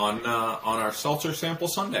recently on our Seltzer Sample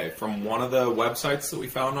Sunday from one of the websites that we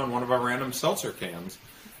found on one of our random seltzer cans,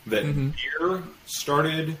 that beer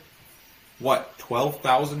started,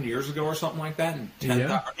 12,000 years ago or something like that? And 10,000?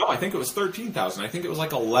 Yeah. No, I think it was 13,000. I think it was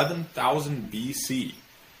like 11,000 BC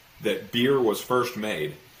that beer was first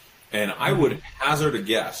made. And I would hazard a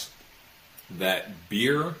guess that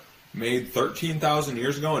beer made 13,000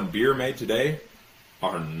 years ago and beer made today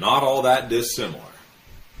are not all that dissimilar.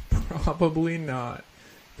 Probably not.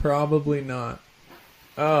 Probably not.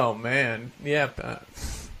 Oh, man. Yeah.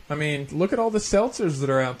 Look at all the seltzers that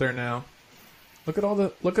are out there now. Look at all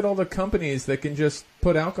the companies that can just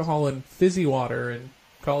put alcohol in fizzy water and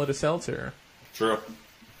call it a seltzer. True.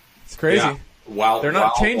 It's crazy. Yeah. They're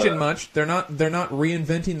not changing much. They're not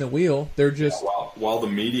reinventing the wheel. They're just while the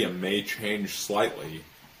medium may change slightly,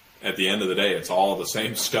 at the end of the day, it's all the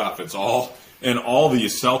same stuff. It's all, and all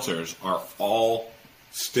these seltzers are all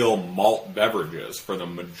still malt beverages for the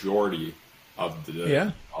majority of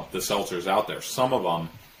the seltzers out there. Some of them,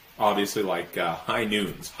 obviously, like High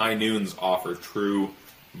Noons. High Noons offer true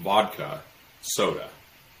vodka soda,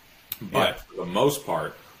 but for the most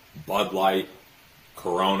part, Bud Light,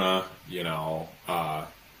 Corona,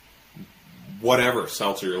 whatever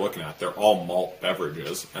seltzer you're looking at, they're all malt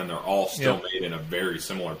beverages, and they're all still made in a very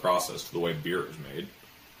similar process to the way beer is made.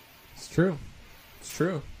 It's true. It's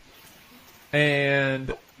true.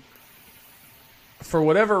 And for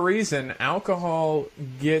whatever reason, alcohol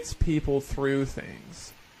gets people through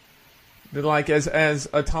things. Like, as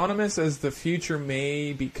autonomous as the future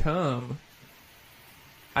may become,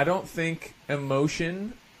 I don't think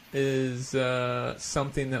emotion is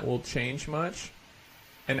something that will change much.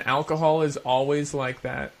 And alcohol is always like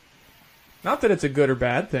that. Not that it's a good or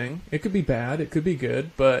bad thing. It could be bad, it could be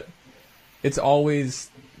good, but it's always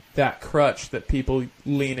that crutch that people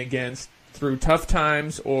lean against through tough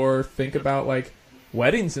times, or think about like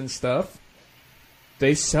weddings and stuff.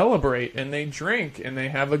 They celebrate and they drink and they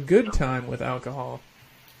have a good time with alcohol.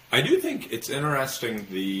 I do think it's interesting,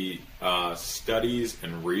 the studies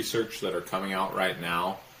and research that are coming out right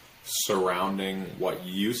now surrounding what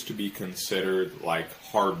used to be considered like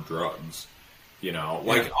hard drugs.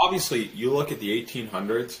 Obviously you look at the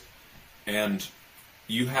 1800s and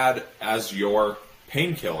you had as your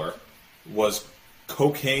painkiller was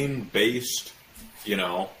cocaine-based,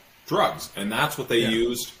 drugs. And that's what they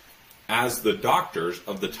used as the doctors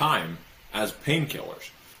of the time as painkillers.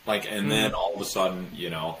 And then all of a sudden,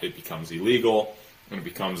 it becomes illegal. and it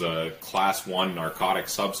becomes a class 1 narcotic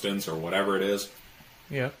substance or whatever it is.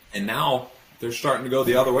 Yeah. And now they're starting to go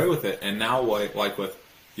the other way with it. And now, like with,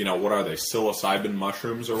 what are they, psilocybin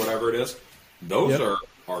mushrooms or whatever it is? Those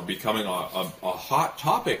are becoming a hot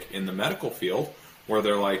topic in the medical field, where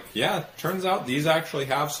they're like, yeah, turns out these actually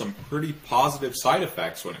have some pretty positive side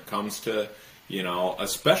effects when it comes to,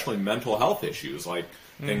 especially mental health issues, like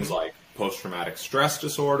things like post-traumatic stress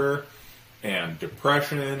disorder and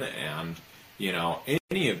depression and,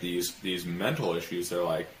 any of these mental issues. They're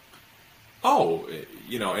like, oh,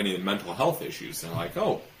 any of the mental health issues. They're like,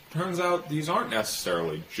 oh, turns out these aren't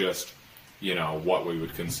necessarily just, what we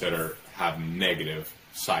would consider have negative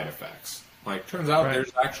side effects. Like, turns out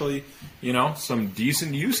there's actually, some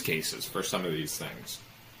decent use cases for some of these things.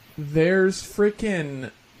 There's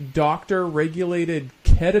freaking doctor-regulated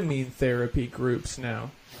ketamine therapy groups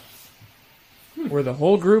now, where the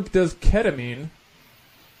whole group does ketamine,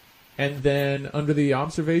 and then under the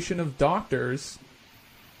observation of doctors,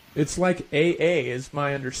 it's like AA is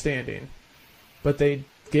my understanding, but they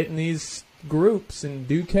get in these groups and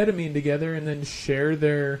do ketamine together and then share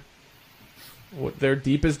their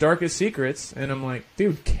deepest, darkest secrets. And I'm like,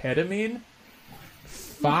 dude, ketamine?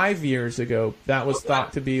 5 years ago, that was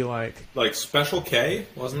thought to be like Special K?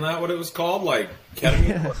 Wasn't that what it was called? Like, ketamine?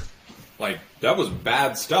 Yeah. Like, that was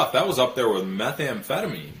bad stuff. That was up there with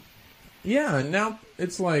methamphetamine. Yeah, and now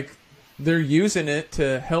it's like they're using it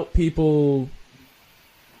to help people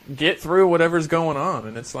get through whatever's going on.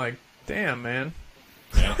 And it's like, damn, man.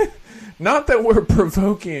 Yeah. Not that we're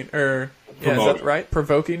provoking, or... Yeah, is that right?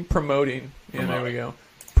 Promoting. Yeah, there we go.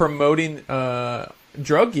 Promoting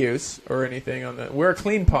drug use or anything on that. We're a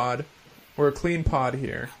clean pod. We're a clean pod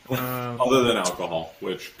here. Other than alcohol,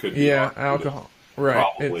 which could be hard. Alcohol. Right.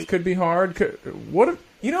 Probably. It could be hard. What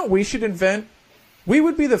we should invent? We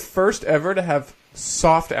would be the first ever to have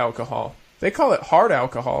soft alcohol. They call it hard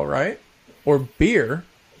alcohol, right? Or beer.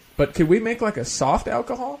 But could we make like a soft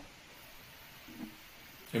alcohol?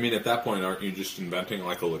 I mean, at that point, aren't you just inventing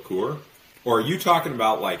like a liqueur? Or are you talking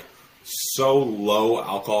about like so low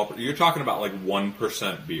alcohol? You're talking about like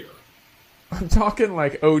 1% beer. I'm talking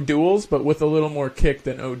like O'Doul's, but with a little more kick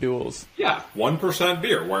than O'Doul's. Yeah, 1%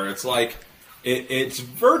 beer, where it's like, it's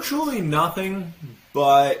virtually nothing,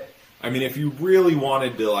 but, I mean, if you really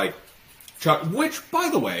wanted to like, which, by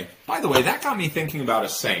the way, that got me thinking about a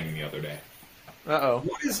saying the other day. Uh-oh.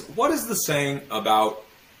 What is the saying about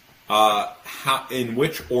in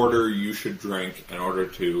which order you should drink in order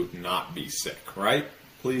to not be sick, right?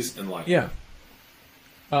 Please enlighten. Yeah.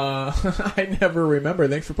 I never remember.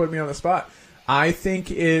 Thanks for putting me on the spot. I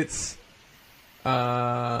think it's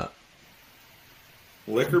liquor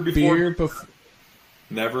before beer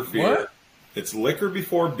never fear. What? It's liquor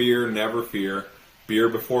before beer, never fear. Beer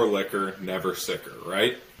before liquor, never sicker,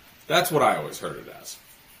 right? That's what I always heard it as.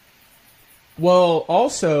 Well,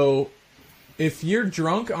 also, if you're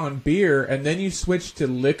drunk on beer and then you switch to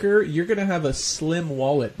liquor, you're going to have a slim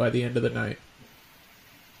wallet by the end of the night.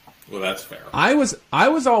 Well, that's fair. I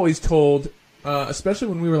was always told, especially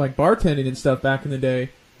when we were like bartending and stuff back in the day,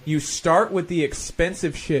 you start with the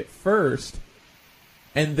expensive shit first,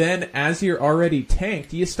 and then as you're already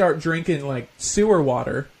tanked, you start drinking like sewer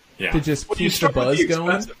water to just keep the buzz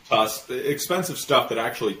going. The expensive stuff that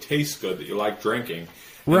actually tastes good that you like drinking.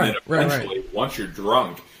 And right, then eventually, once you're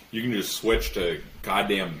drunk, you can just switch to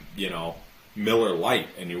goddamn, Miller Lite,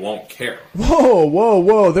 and you won't care.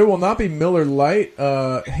 Whoa. There will not be Miller Lite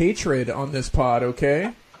hatred on this pod,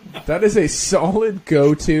 okay? That is a solid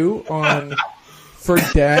go-to for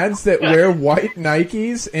dads that wear white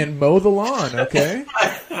Nikes and mow the lawn, okay?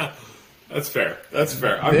 That's fair.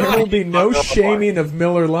 There will be no shaming of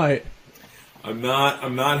Miller Lite. I'm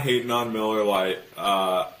not hating on Miller Lite.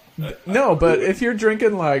 No, but if you're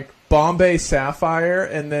drinking like Bombay Sapphire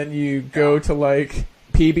and then you go to like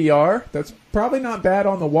PBR, that's probably not bad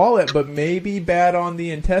on the wallet, but maybe bad on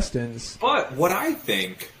the intestines. But what I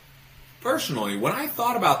think, personally, when I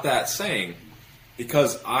thought about that saying,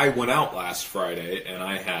 because I went out last Friday and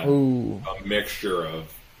I had a mixture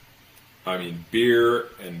of, beer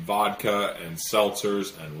and vodka and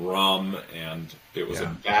seltzers and rum, and it was a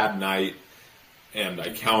bad night, and I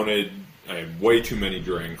had way too many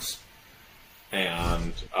drinks.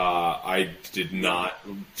 And I did not,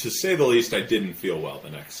 to say the least, I didn't feel well the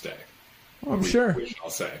next day. I'm sure. Which I'll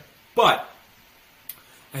say. But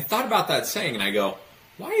I thought about that saying, and I go,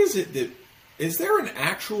 why is it that, is there an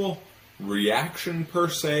actual reaction per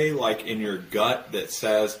se, like in your gut, that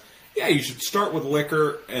says, yeah, you should start with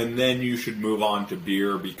liquor and then you should move on to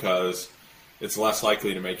beer because it's less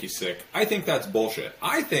likely to make you sick? I think that's bullshit.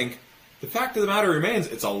 I think the fact of the matter remains,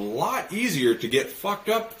 it's a lot easier to get fucked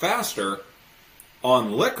up faster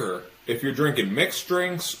on liquor, if you're drinking mixed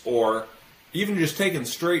drinks or even just taking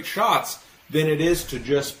straight shots, than it is to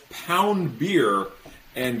just pound beer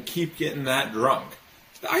and keep getting that drunk.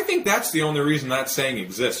 I think that's the only reason that saying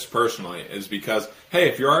exists, personally, is because, hey,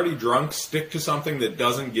 if you're already drunk, stick to something that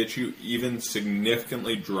doesn't get you even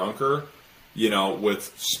significantly drunker,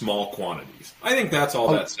 with small quantities. I think that's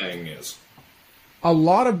all that saying is. A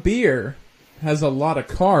lot of beer has a lot of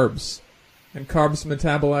carbs, and carbs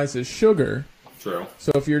metabolize as sugar. True.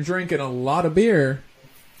 So if you're drinking a lot of beer,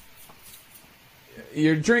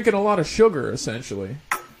 you're drinking a lot of sugar, essentially.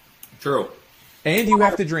 True. And you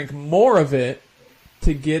have to drink more of it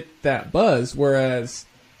to get that buzz, whereas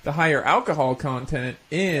the higher alcohol content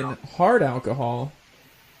in hard alcohol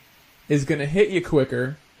is going to hit you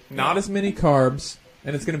quicker, not as many carbs,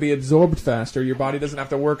 and it's going to be absorbed faster. Your body doesn't have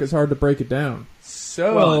to work as hard to break it down.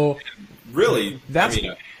 So, really,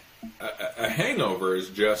 a hangover is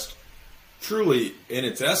just truly, in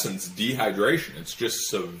its essence, dehydration. It's just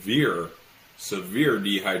severe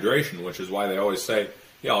dehydration, which is why they always say,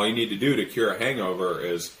 all you need to do to cure a hangover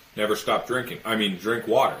is never stop drinking. Drink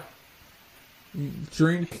water.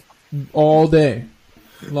 Drink all day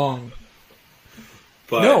long.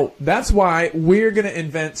 But, no, that's why we're going to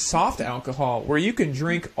invent soft alcohol, where you can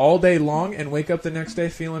drink all day long and wake up the next day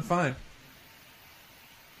feeling fine.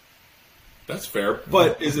 That's fair,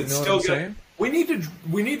 but is it still good? Saying? We need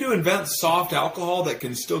to invent soft alcohol that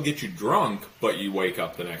can still get you drunk, but you wake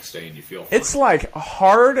up the next day and you feel fine. It's like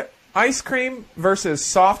hard ice cream versus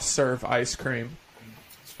soft serve ice cream.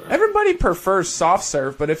 Everybody prefers soft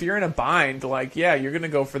serve, but if you're in a bind, you're going to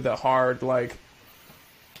go for the hard,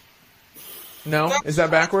 No? Is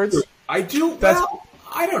that backwards? I do.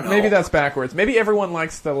 I don't know. Maybe that's backwards. Maybe everyone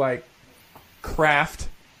likes the, craft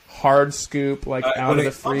hard scoop, out of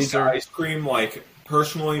the freezer. When it comes to ice cream,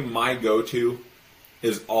 personally, my go-to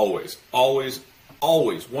is always,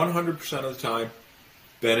 100% of the time,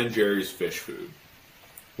 Ben & Jerry's Fish Food,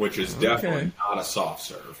 which is definitely not a soft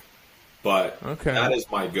serve. But that is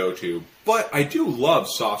my go-to. But I do love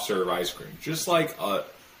soft serve ice cream. Just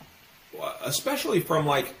especially from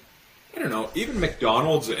I don't know, even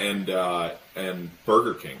McDonald's and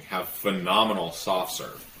Burger King have phenomenal soft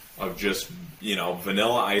serve of just,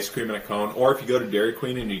 vanilla ice cream in a cone. Or if you go to Dairy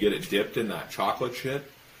Queen and you get it dipped in that chocolate shit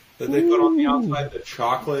that they put on the outside, the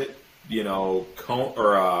chocolate, cone,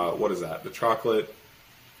 or what is that? The chocolate,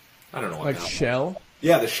 I don't know what shell?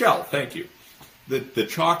 Yeah, the shell, thank you. The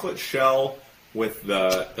chocolate shell with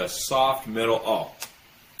the soft middle. Oh,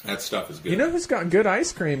 that stuff is good. You know who's got good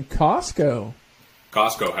ice cream? Costco.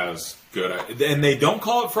 Costco has good, and they don't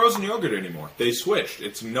call it frozen yogurt anymore. They switched.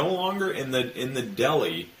 It's no longer in the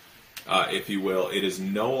deli, if you will. It is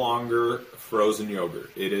no longer frozen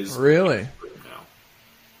yogurt. It is really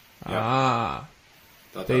now.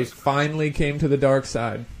 Yeah. They finally came to the dark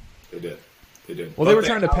side. They did. Well, they were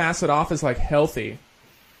trying to pass it off as healthy,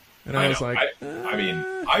 and I was like,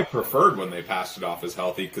 I preferred when they passed it off as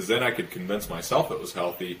healthy because then I could convince myself it was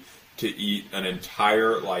healthy to eat an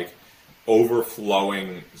entire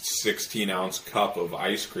overflowing 16-ounce cup of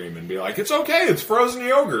ice cream and be like, it's okay, it's frozen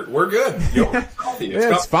yogurt, we're good. Yogurt's healthy.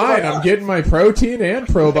 It's fine. I'm getting my protein and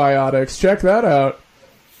probiotics. Check that out.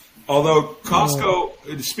 Although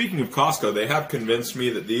Costco, speaking of Costco, they have convinced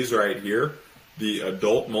me that these right here, the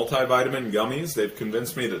adult multivitamin gummies, they've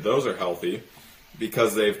convinced me that those are healthy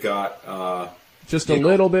because they've got just a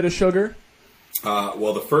little bit of sugar.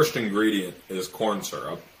 Well, the first ingredient is corn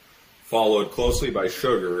syrup, followed closely by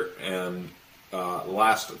sugar, and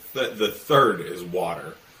the third is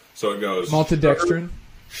water. So it goes maltodextrin,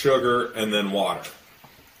 sugar, and then water.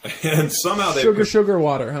 And somehow they sugar,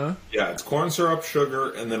 water, huh? Yeah, it's corn syrup, sugar,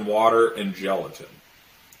 and then water and gelatin.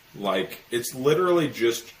 It's literally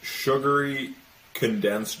just sugary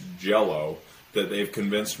condensed Jell-O that they've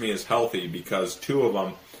convinced me is healthy because two of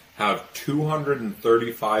them have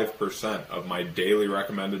 235% of my daily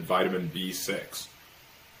recommended vitamin B6.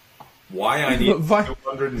 Why I need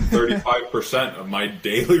 235% of my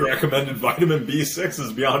daily recommended vitamin B6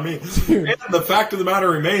 is beyond me. And the fact of the matter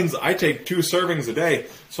remains, I take 2 servings a day,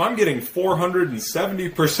 so I'm getting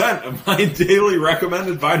 470% of my daily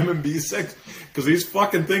recommended vitamin B6 because these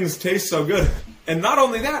fucking things taste so good. And not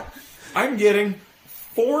only that, I'm getting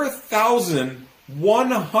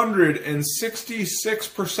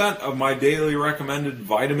 4,166% of my daily recommended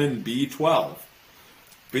vitamin B12.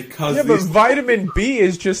 Because but vitamin B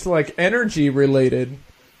is just energy related.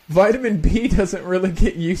 Vitamin B doesn't really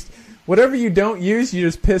get used. Whatever you don't use, you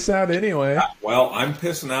just piss out anyway. Well, I'm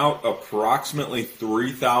pissing out approximately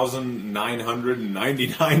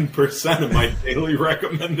 3,999% of my daily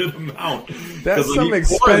recommended amount. That's some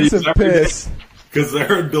expensive piss. Because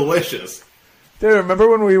they're delicious. Dude, remember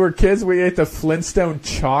when we were kids, we ate the Flintstone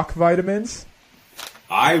chalk vitamins?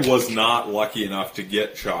 I was not lucky enough to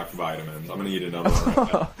get chalk vitamins. I'm going to eat another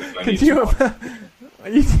one. Could you?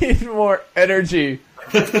 You need more energy.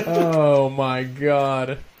 Oh my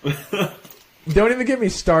god! Don't even get me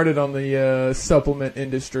started on the supplement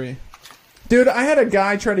industry, dude. I had a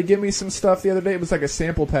guy try to give me some stuff the other day. It was like a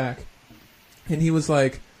sample pack, and he was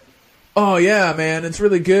like, "Oh yeah, man, it's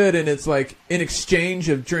really good, and it's like in exchange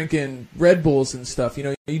of drinking Red Bulls and stuff. You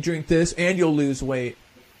know, you drink this and you'll lose weight."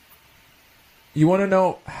 You want to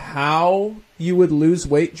know how you would lose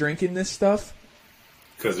weight drinking this stuff?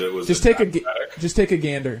 Because it was just take a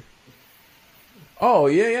gander. Oh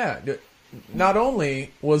yeah. Not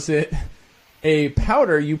only was it a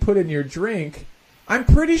powder you put in your drink, I'm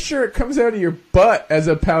pretty sure it comes out of your butt as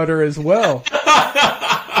a powder as well.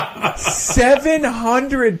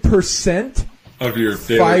 700% of your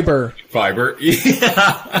fiber. Fiber.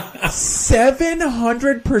 Yeah.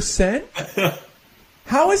 700%.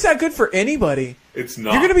 How is that good for anybody? It's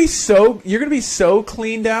not. You're gonna be so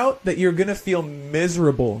cleaned out that you're gonna feel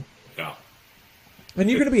miserable. Yeah.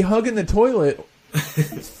 And you're gonna be hugging the toilet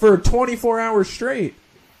for 24 hours straight.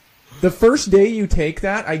 The first day you take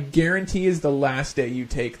that, I guarantee, is the last day you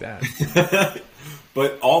take that.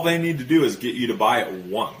 But all they need to do is get you to buy it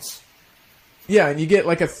once. Yeah, and you get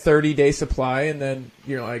like a 30-day supply, and then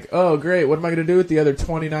you're like, oh, great, what am I going to do with the other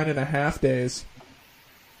 29 and a half days?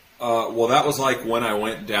 Well, that was like when I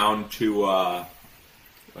went down to,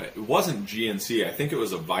 it wasn't GNC, I think it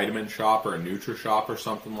was a vitamin shop or a Nutri-Shop or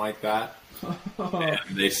something like that. And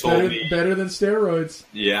they sold me... Better than steroids.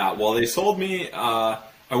 Yeah, well, they sold me...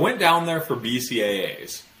 I went down there for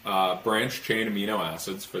BCAAs, branched chain amino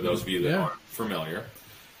acids, for those of you that aren't familiar.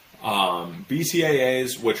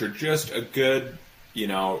 BCAAs, which are just a good,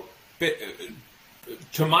 to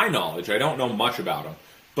my knowledge, I don't know much about them,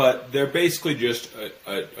 but they're basically just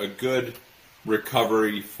a good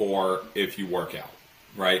recovery for if you work out,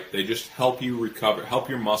 right? They just help you recover, help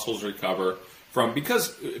your muscles recover from,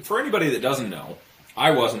 because for anybody that doesn't know,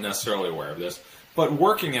 I wasn't necessarily aware of this, but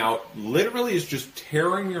working out literally is just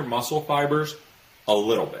tearing your muscle fibers a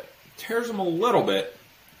little bit. Tears them a little bit,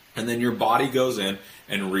 and then your body goes in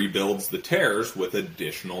and rebuilds the tears with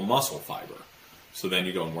additional muscle fiber. So then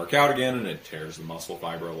you go and work out again, and it tears the muscle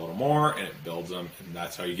fiber a little more, and it builds them, and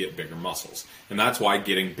that's how you get bigger muscles. And that's why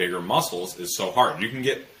getting bigger muscles is so hard. You can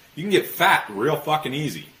get fat real fucking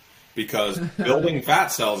easy, because building fat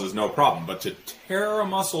cells is no problem. But to tear a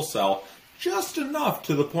muscle cell just enough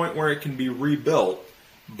to the point where it can be rebuilt,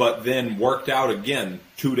 but then worked out again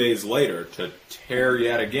 2 days later to tear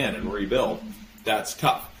yet again and rebuild, that's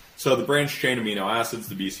tough. So the branched chain amino acids,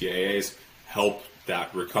 the BCAAs, help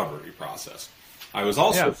that recovery process. I was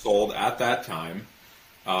also sold at that time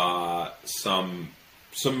some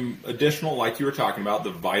additional, like you were talking about, the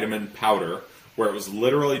vitamin powder, where it was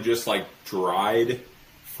literally just like dried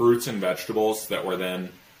fruits and vegetables that were then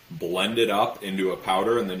blended up into a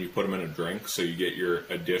powder, and then you put them in a drink, so you get your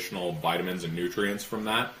additional vitamins and nutrients from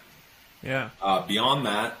that. Yeah. Beyond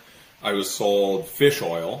that, I was sold fish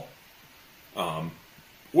oil,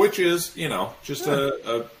 which is, just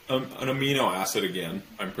an amino acid again,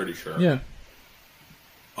 I'm pretty sure. Yeah.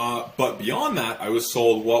 But beyond that, I was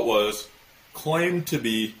sold what was claimed to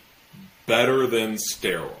be better than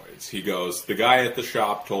steroids. He goes, the guy at the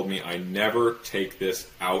shop told me I never take this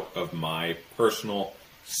out of my personal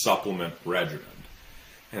supplement regimen.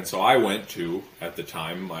 And so I went to, at the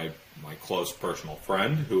time, my close personal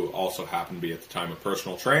friend, who also happened to be at the time a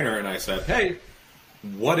personal trainer, and I said, hey,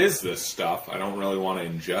 what is this stuff? I don't really want to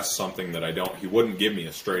ingest something that I don't... He wouldn't give me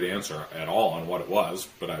a straight answer at all on what it was,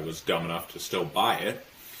 but I was dumb enough to still buy it.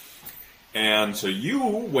 And so you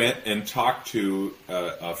went and talked to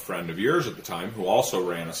a friend of yours at the time who also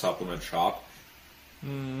ran a supplement shop.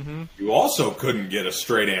 Mm-hmm. You also couldn't get a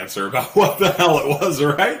straight answer about what the hell it was,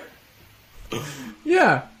 right?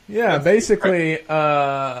 Yeah, basically.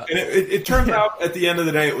 And it turns out at the end of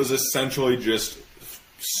the day, it was essentially just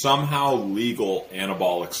somehow legal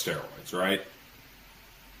anabolic steroids, right?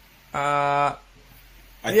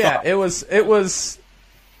 It was.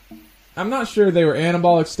 I'm not sure they were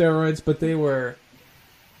anabolic steroids, but they were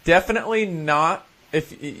definitely not.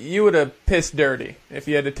 If you would have pissed dirty if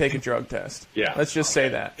you had to take a drug test. Yeah. Let's just say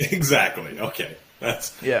that. Exactly. Okay.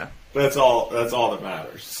 That's all that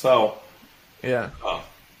matters. So. Yeah.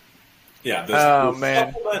 The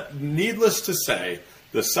supplement, needless to say,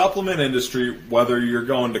 the supplement industry, whether you're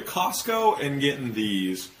going to Costco and getting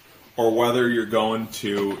these, or whether you're going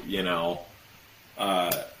to,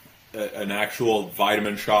 an actual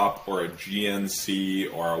vitamin shop or a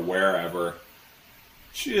GNC or a wherever,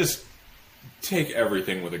 just take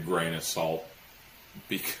everything with a grain of salt.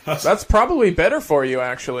 because That's probably better for you,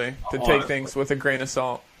 actually, to take Honestly. things with a grain of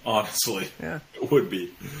salt. honestly, Yeah. it would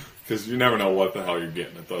be because you never know what the hell you're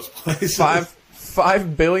getting at those places.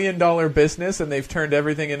 $5 billion business, and they've turned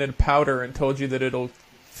everything into powder and told you that it'll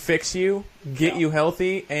fix you, get you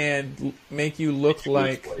healthy, and make you look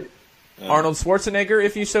like Arnold Schwarzenegger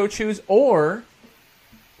if you so choose, or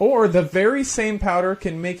the very same powder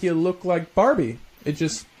can make you look like Barbie. It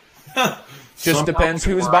just Somehow depends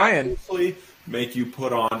who's buying. miraculously Make you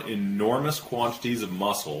put on enormous quantities of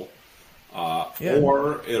muscle, Yeah.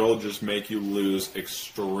 or it'll just make you lose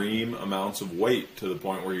extreme amounts of weight to the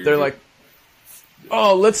point where They're like,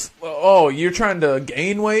 you're trying to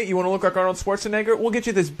gain weight? You want to look like Arnold Schwarzenegger? We'll get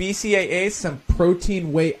you this BCAA, some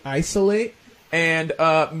protein whey isolate, and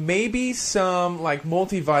maybe some like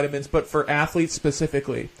multivitamins, but for athletes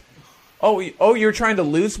specifically. Oh, you're trying to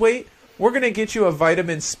lose weight? We're going to get you a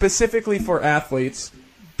vitamin specifically for athletes,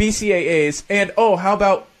 BCAAs, and how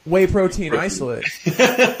about whey protein isolate?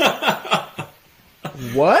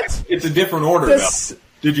 What? it's a different order. This- now.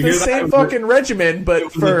 Did you The hear that? same It was fucking regimen, but it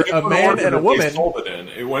was for a different man order and a that they woman. sold it in.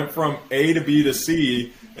 It went from A to B to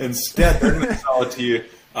C. Instead, they're going to sell it to you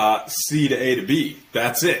C to A to B.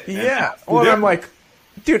 That's it. And Yeah. that's the Well, I'm difference.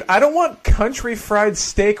 like, dude, I don't want country fried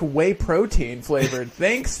steak whey protein flavored.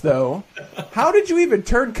 Thanks, though. How did you even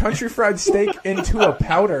turn country fried steak into a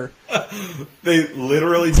powder? They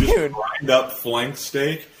literally just Dude. grind up flank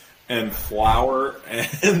steak and flour,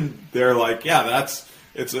 and they're like, "Yeah, that's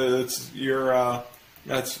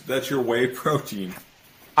your whey protein."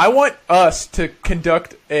 I want us to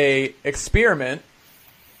conduct a experiment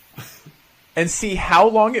and see how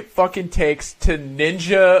long it fucking takes to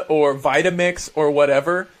Ninja or Vitamix or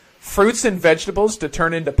whatever fruits and vegetables to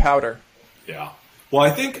turn into powder. Yeah. Well,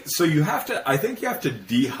 I think so. I think you have to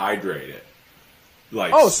dehydrate it.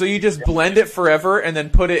 Like, So you just blend it forever and then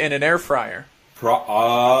put it in an air fryer.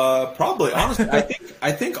 probably. Honestly,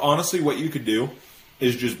 I think honestly, what you could do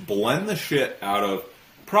is just blend the shit out of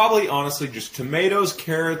probably honestly just tomatoes,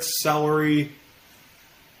 carrots, celery,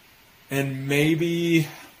 and maybe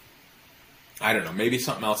I don't know, maybe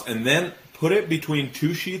something else, and then put it between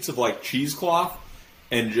two sheets of like cheesecloth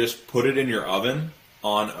and just put it in your oven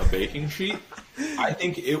on a baking sheet. I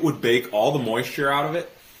think it would bake all the moisture out of it,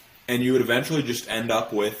 and you would eventually just end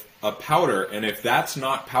up with a powder. And if that's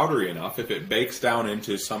not powdery enough, if it bakes down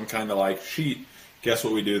into some kind of like sheet, guess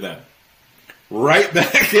what we do then? Right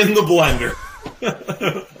back in the blender.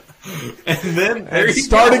 And then there And you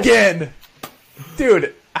start go. again.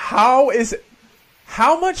 Dude, how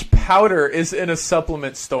much powder is in a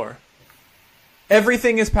supplement store?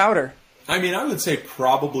 Everything is powder. I mean, I would say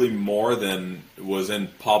probably more than was in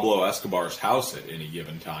Pablo Escobar's house at any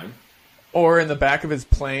given time. Or in the back of his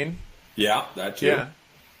plane. Yeah, that too. Yeah.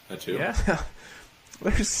 That too. Yeah.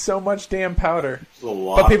 There's so much damn powder. There's a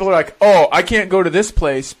lot. But people are like, I can't go to this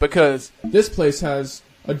place because this place has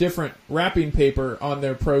a different wrapping paper on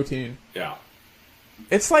their protein. Yeah.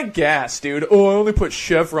 It's like gas, dude. I only put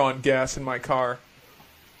Chevron gas in my car.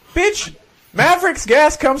 Bitch, Maverick's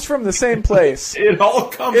gas comes from the same place. It all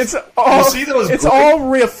comes. It's all, You see those it's great- all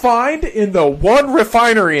refined in the one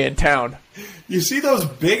refinery in town. You see those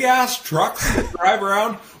big ass trucks that drive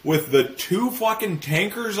around with the two fucking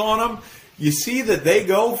tankers on them? You see that they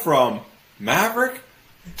go from Maverick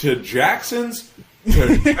to Jackson's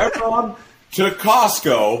to Chevron to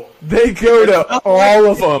Costco, They go to all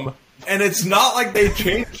of them. and it's not like they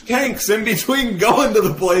change tanks in between going to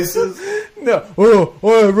the places. No.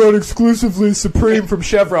 I run exclusively Supreme from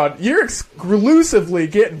Chevron. You're exclusively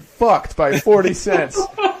getting fucked by 40 cents.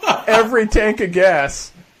 Every tank of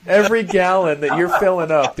gas. Every gallon that you're filling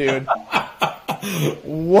up, dude.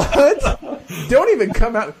 What? Don't even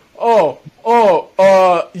come out.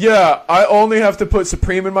 Yeah, I only have to put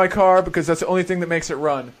Supreme in my car because that's the only thing that makes it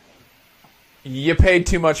run. You paid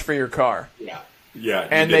too much for your car. Yeah.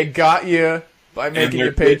 And they got you by making they're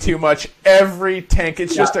you pay taking- too much every tank.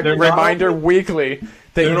 It's just a they're not reminder only- weekly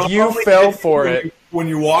They're that not you only fell getting for you it. when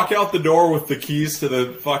you walk out the door with the keys to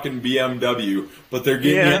the fucking BMW, but they're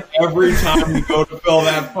getting Yeah. you every time you go to fill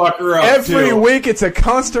that fucker up Every too. week, it's a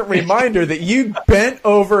constant reminder that you bent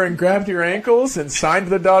over and grabbed your ankles and signed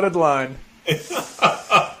the dotted line.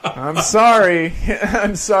 I'm sorry.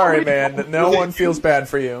 I'm sorry, man. No one feels bad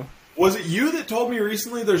for you. Was it you that told me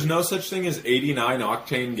recently there's no such thing as 89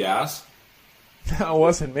 octane gas? That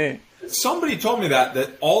wasn't me. Somebody told me that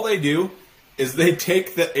all they do is they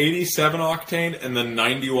take the 87 octane and the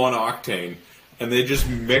 91 octane and they just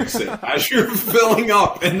mix it as you're filling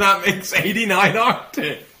up, and that makes 89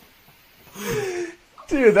 octane.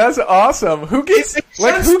 Dude, that's awesome. Who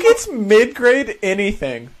gets mid-grade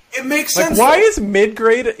anything? It makes Like, sense. why though. is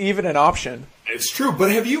mid-grade even an option? It's true, but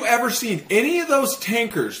have you ever seen any of those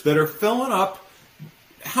tankers that are filling up?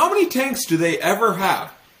 How many tanks do they ever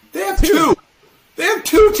have? They have two. They have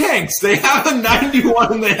two tanks. They have a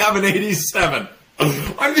 91 and they have an 87.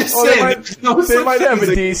 I'm just saying. They might have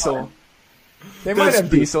a diesel. They might have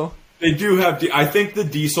diesel. They do have. I think the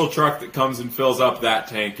diesel truck that comes and fills up that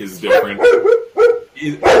tank is different.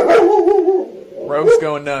 Rogue's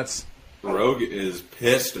going nuts. Rogue is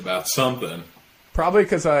pissed about something. Probably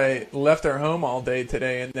because I left her home all day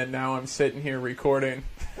today, and then now I'm sitting here recording.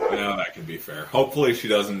 Yeah, that could be fair. Hopefully she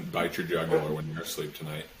doesn't bite your jugular when you're asleep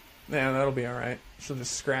tonight. Yeah, that'll be all right. She'll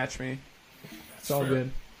just scratch me. It's all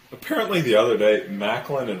good. Apparently the other day,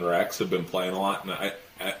 Macklin and Rex have been playing a lot, and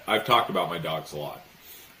I've talked about my dogs a lot.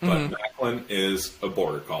 But Macklin is a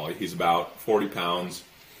border collie. He's about 40 pounds.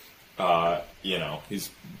 He's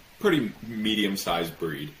pretty medium-sized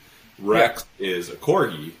breed. Rex is a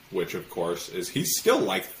corgi, which of course he's still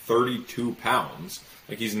like 32 pounds.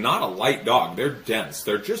 Like, he's not a light dog. They're dense.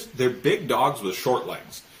 They're big dogs with short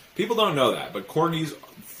legs. People don't know that, but corgis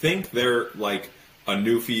think they're like a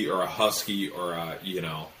Newfie or a Husky or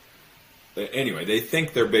anyway, they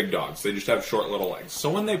think they're big dogs. They just have short little legs. So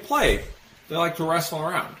when they play, they like to wrestle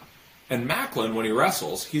around. And Macklin, when he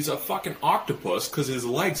wrestles, he's a fucking octopus because he's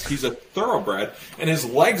a thoroughbred, and his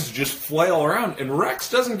legs just flail around. And Rex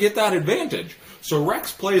doesn't get that advantage. So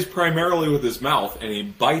Rex plays primarily with his mouth, and he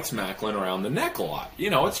bites Macklin around the neck a lot.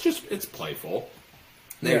 It's playful.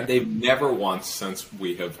 They've never once since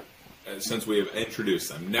we have introduced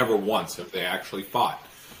them, never once have they actually fought.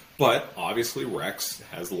 But obviously Rex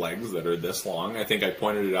has legs that are this long. I think I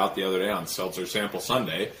pointed it out the other day on Seltzer Sample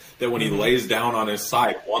Sunday that when he lays down on his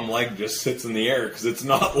side, one leg just sits in the air because it's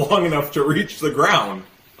not long enough to reach the ground.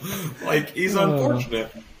 Like, he's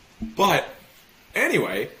unfortunate. But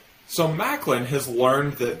anyway, so Macklin has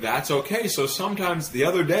learned that that's okay. So sometimes the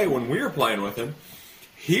other day when we were playing with him,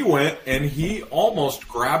 he went and he almost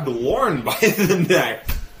grabbed Lauren by the neck.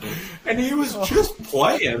 And he was just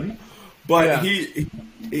playing, but and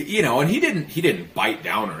he didn't bite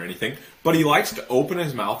down or anything, but he likes to open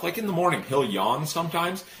his mouth. Like in the morning, he'll yawn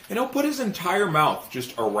sometimes, and he'll put his entire mouth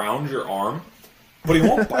just around your arm, but he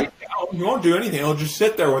won't bite down. He won't do anything. He'll just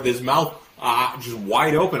sit there with his mouth just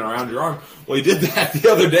wide open around your arm. Well, he did that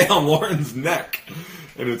the other day on Lauren's neck,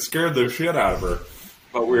 and it scared the shit out of her.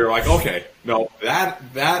 But we were like, okay, no,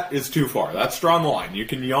 that is too far. That's drawing the line. You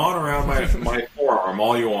can yawn around my forearm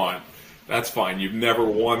all you want. That's fine. You've never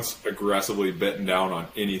once aggressively bitten down on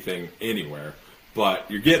anything anywhere.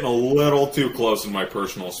 But you're getting a little too close in my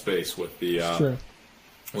personal space with the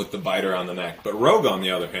bite around the neck. But Rogue, on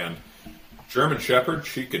the other hand, German Shepherd,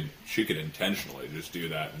 she could intentionally just do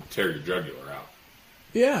that and tear your jugular out.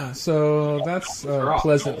 Yeah, so that's a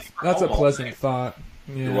pleasant. That's a pleasant thought.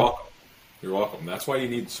 Yeah. You're welcome. That's why you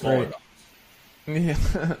need smaller dogs.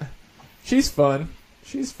 Yeah. She's fun.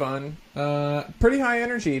 Pretty high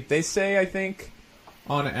energy. They say, I think,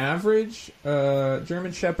 on average,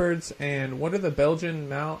 German Shepherds and what are the Belgian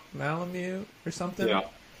Malamute or something? Yeah,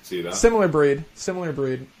 see that. Similar breed.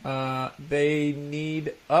 They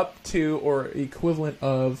need up to or equivalent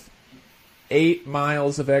of 8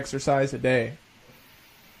 miles of exercise a day.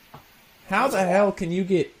 How the hell can you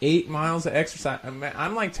get 8 miles of exercise?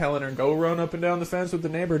 I'm like telling her, go run up and down the fence with the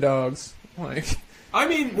neighbor dogs. Like, I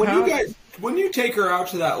mean, when you take her out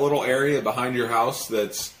to that little area behind your house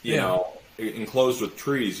that's enclosed with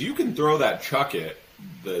trees, you can throw that chuck-it,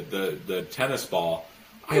 the tennis ball.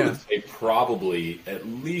 I would say probably at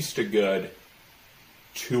least a good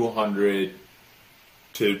 200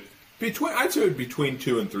 to between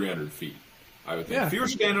 200 and 300 feet. I would think. Yeah. If you were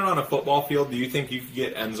standing on a football field, do you think you could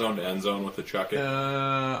get end zone to end zone with a chuck-it?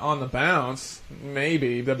 On the bounce,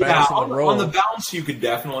 maybe. The bounce and the roll. On the bounce, you could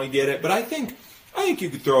definitely get it, but I think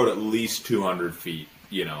you could throw it at least 200 feet,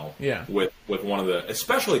 with one of the...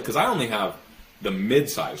 Especially because I only have the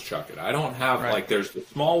mid-size chuck-it. I don't have, there's the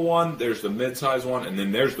small one, there's the mid-size one, and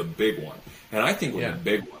then there's the big one. And I think with the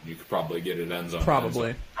big one, you could probably get it end zone.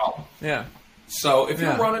 Probably. Yeah. So if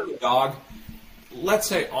you're running a dog... Let's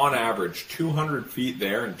say on average 200 feet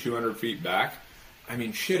there and 200 feet back. I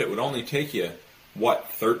mean, shit, it would only take you,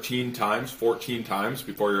 13 times, 14 times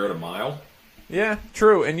before you're at a mile? Yeah,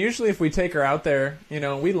 true. And usually if we take her out there,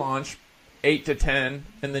 we launch 8 to 10,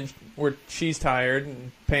 and then she's tired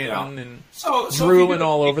and panting and drooling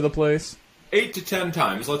all over the place. 8 to 10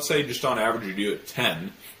 times, let's say just on average you do it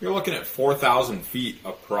 10, you're looking at 4,000 feet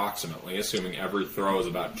approximately, assuming every throw is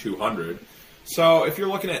about 200. So if you're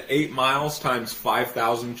looking at 8 miles times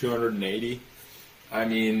 5,280, I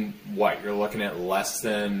mean, you're looking at less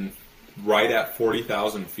than right at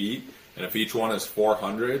 40,000 feet. And if each one is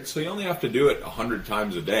 400, so you only have to do it 100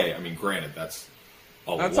 times a day. I mean, granted, that's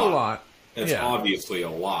a lot. That's a lot. It's Yeah. obviously a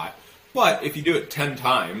lot. But if you do it 10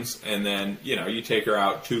 times and then, you take her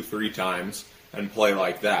out 2-3 times and play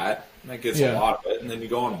like that gets a Yeah. lot of it. And then you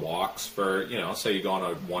go on walks for, say you go on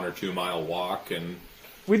a 1 or 2 mile walk and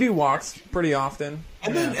We do walks pretty often.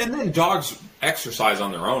 then dogs exercise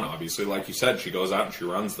on their own, obviously. Like you said, she goes out and she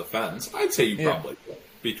runs the fence. I'd say you probably get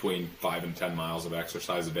between 5 and 10 miles of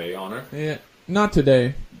exercise a day on her. Yeah. Not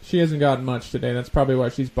today. She hasn't gotten much today. That's probably why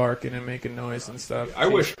she's barking and making noise and stuff. I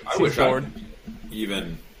wish she's bored. I'd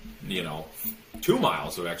even, 2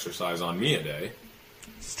 miles of exercise on me a day.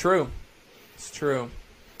 It's true. It's true.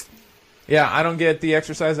 Yeah, I don't get the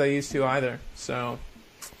exercise I used to either. So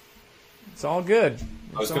it's all good.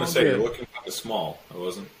 I was going to say, you're looking kind of small. I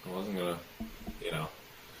wasn't going to,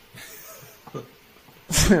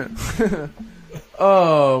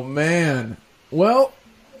 Oh, man. Well,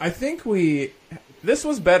 I think this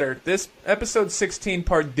was better. This episode 16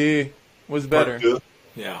 part D was better.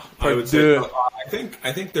 Yeah, Part I would say. deux.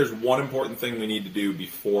 I think there's one important thing we need to do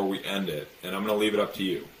before we end it, and I'm going to leave it up to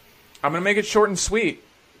you. I'm going to make it short and sweet.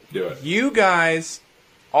 Do it. You guys,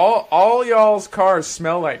 all y'all's cars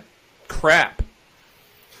smell like crap.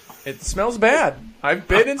 It smells bad. I've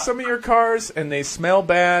been in some of your cars, and they smell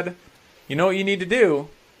bad. You know what you need to do?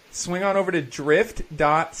 Swing on over to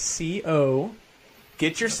drift.co.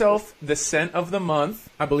 Get yourself the scent of the month.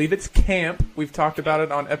 I believe it's Camp. We've talked about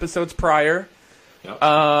it on episodes prior.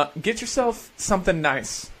 Yep. Get yourself something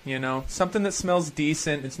nice, something that smells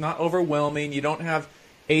decent. It's not overwhelming. You don't have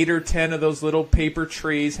 8 or 10 of those little paper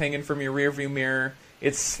trees hanging from your rearview mirror.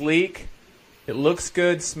 It's sleek. It looks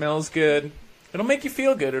good, smells good. It'll make you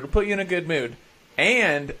feel good. It'll put you in a good mood.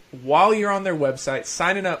 And while you're on their website,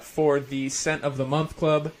 signing up for the Scent of the Month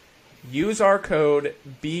Club, use our code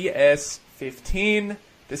BS15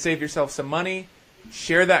 to save yourself some money.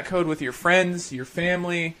 Share that code with your friends, your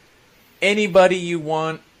family, anybody you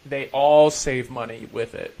want. They all save money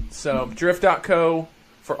with it. So drift.co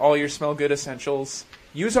for all your smell good essentials.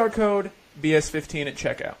 Use our code BS15 at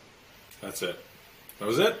checkout. That's it. That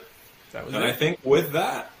was it. That was And it. I think with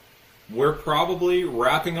that, we're probably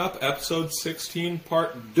wrapping up episode 16,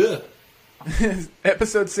 part 2.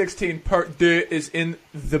 Episode 16, part 2 is in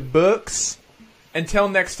the books. Until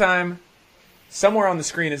next time, somewhere on the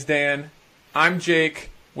screen is Dan. I'm Jake.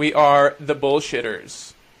 We are the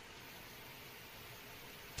Bullshitters.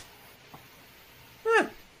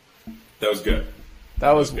 That was good.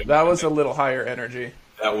 That was a little higher energy.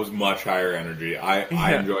 That was much higher energy.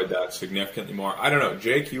 I enjoyed that significantly more. I don't know.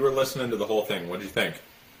 Jake, you were listening to the whole thing. What did you think?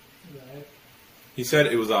 Right. He said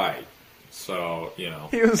it was I. So,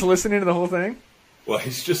 He was listening to the whole thing? Well,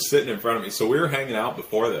 he's just sitting in front of me. So we were hanging out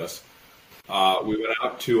before this. We went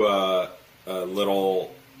out to a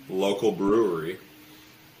little local brewery.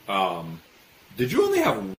 Did you only have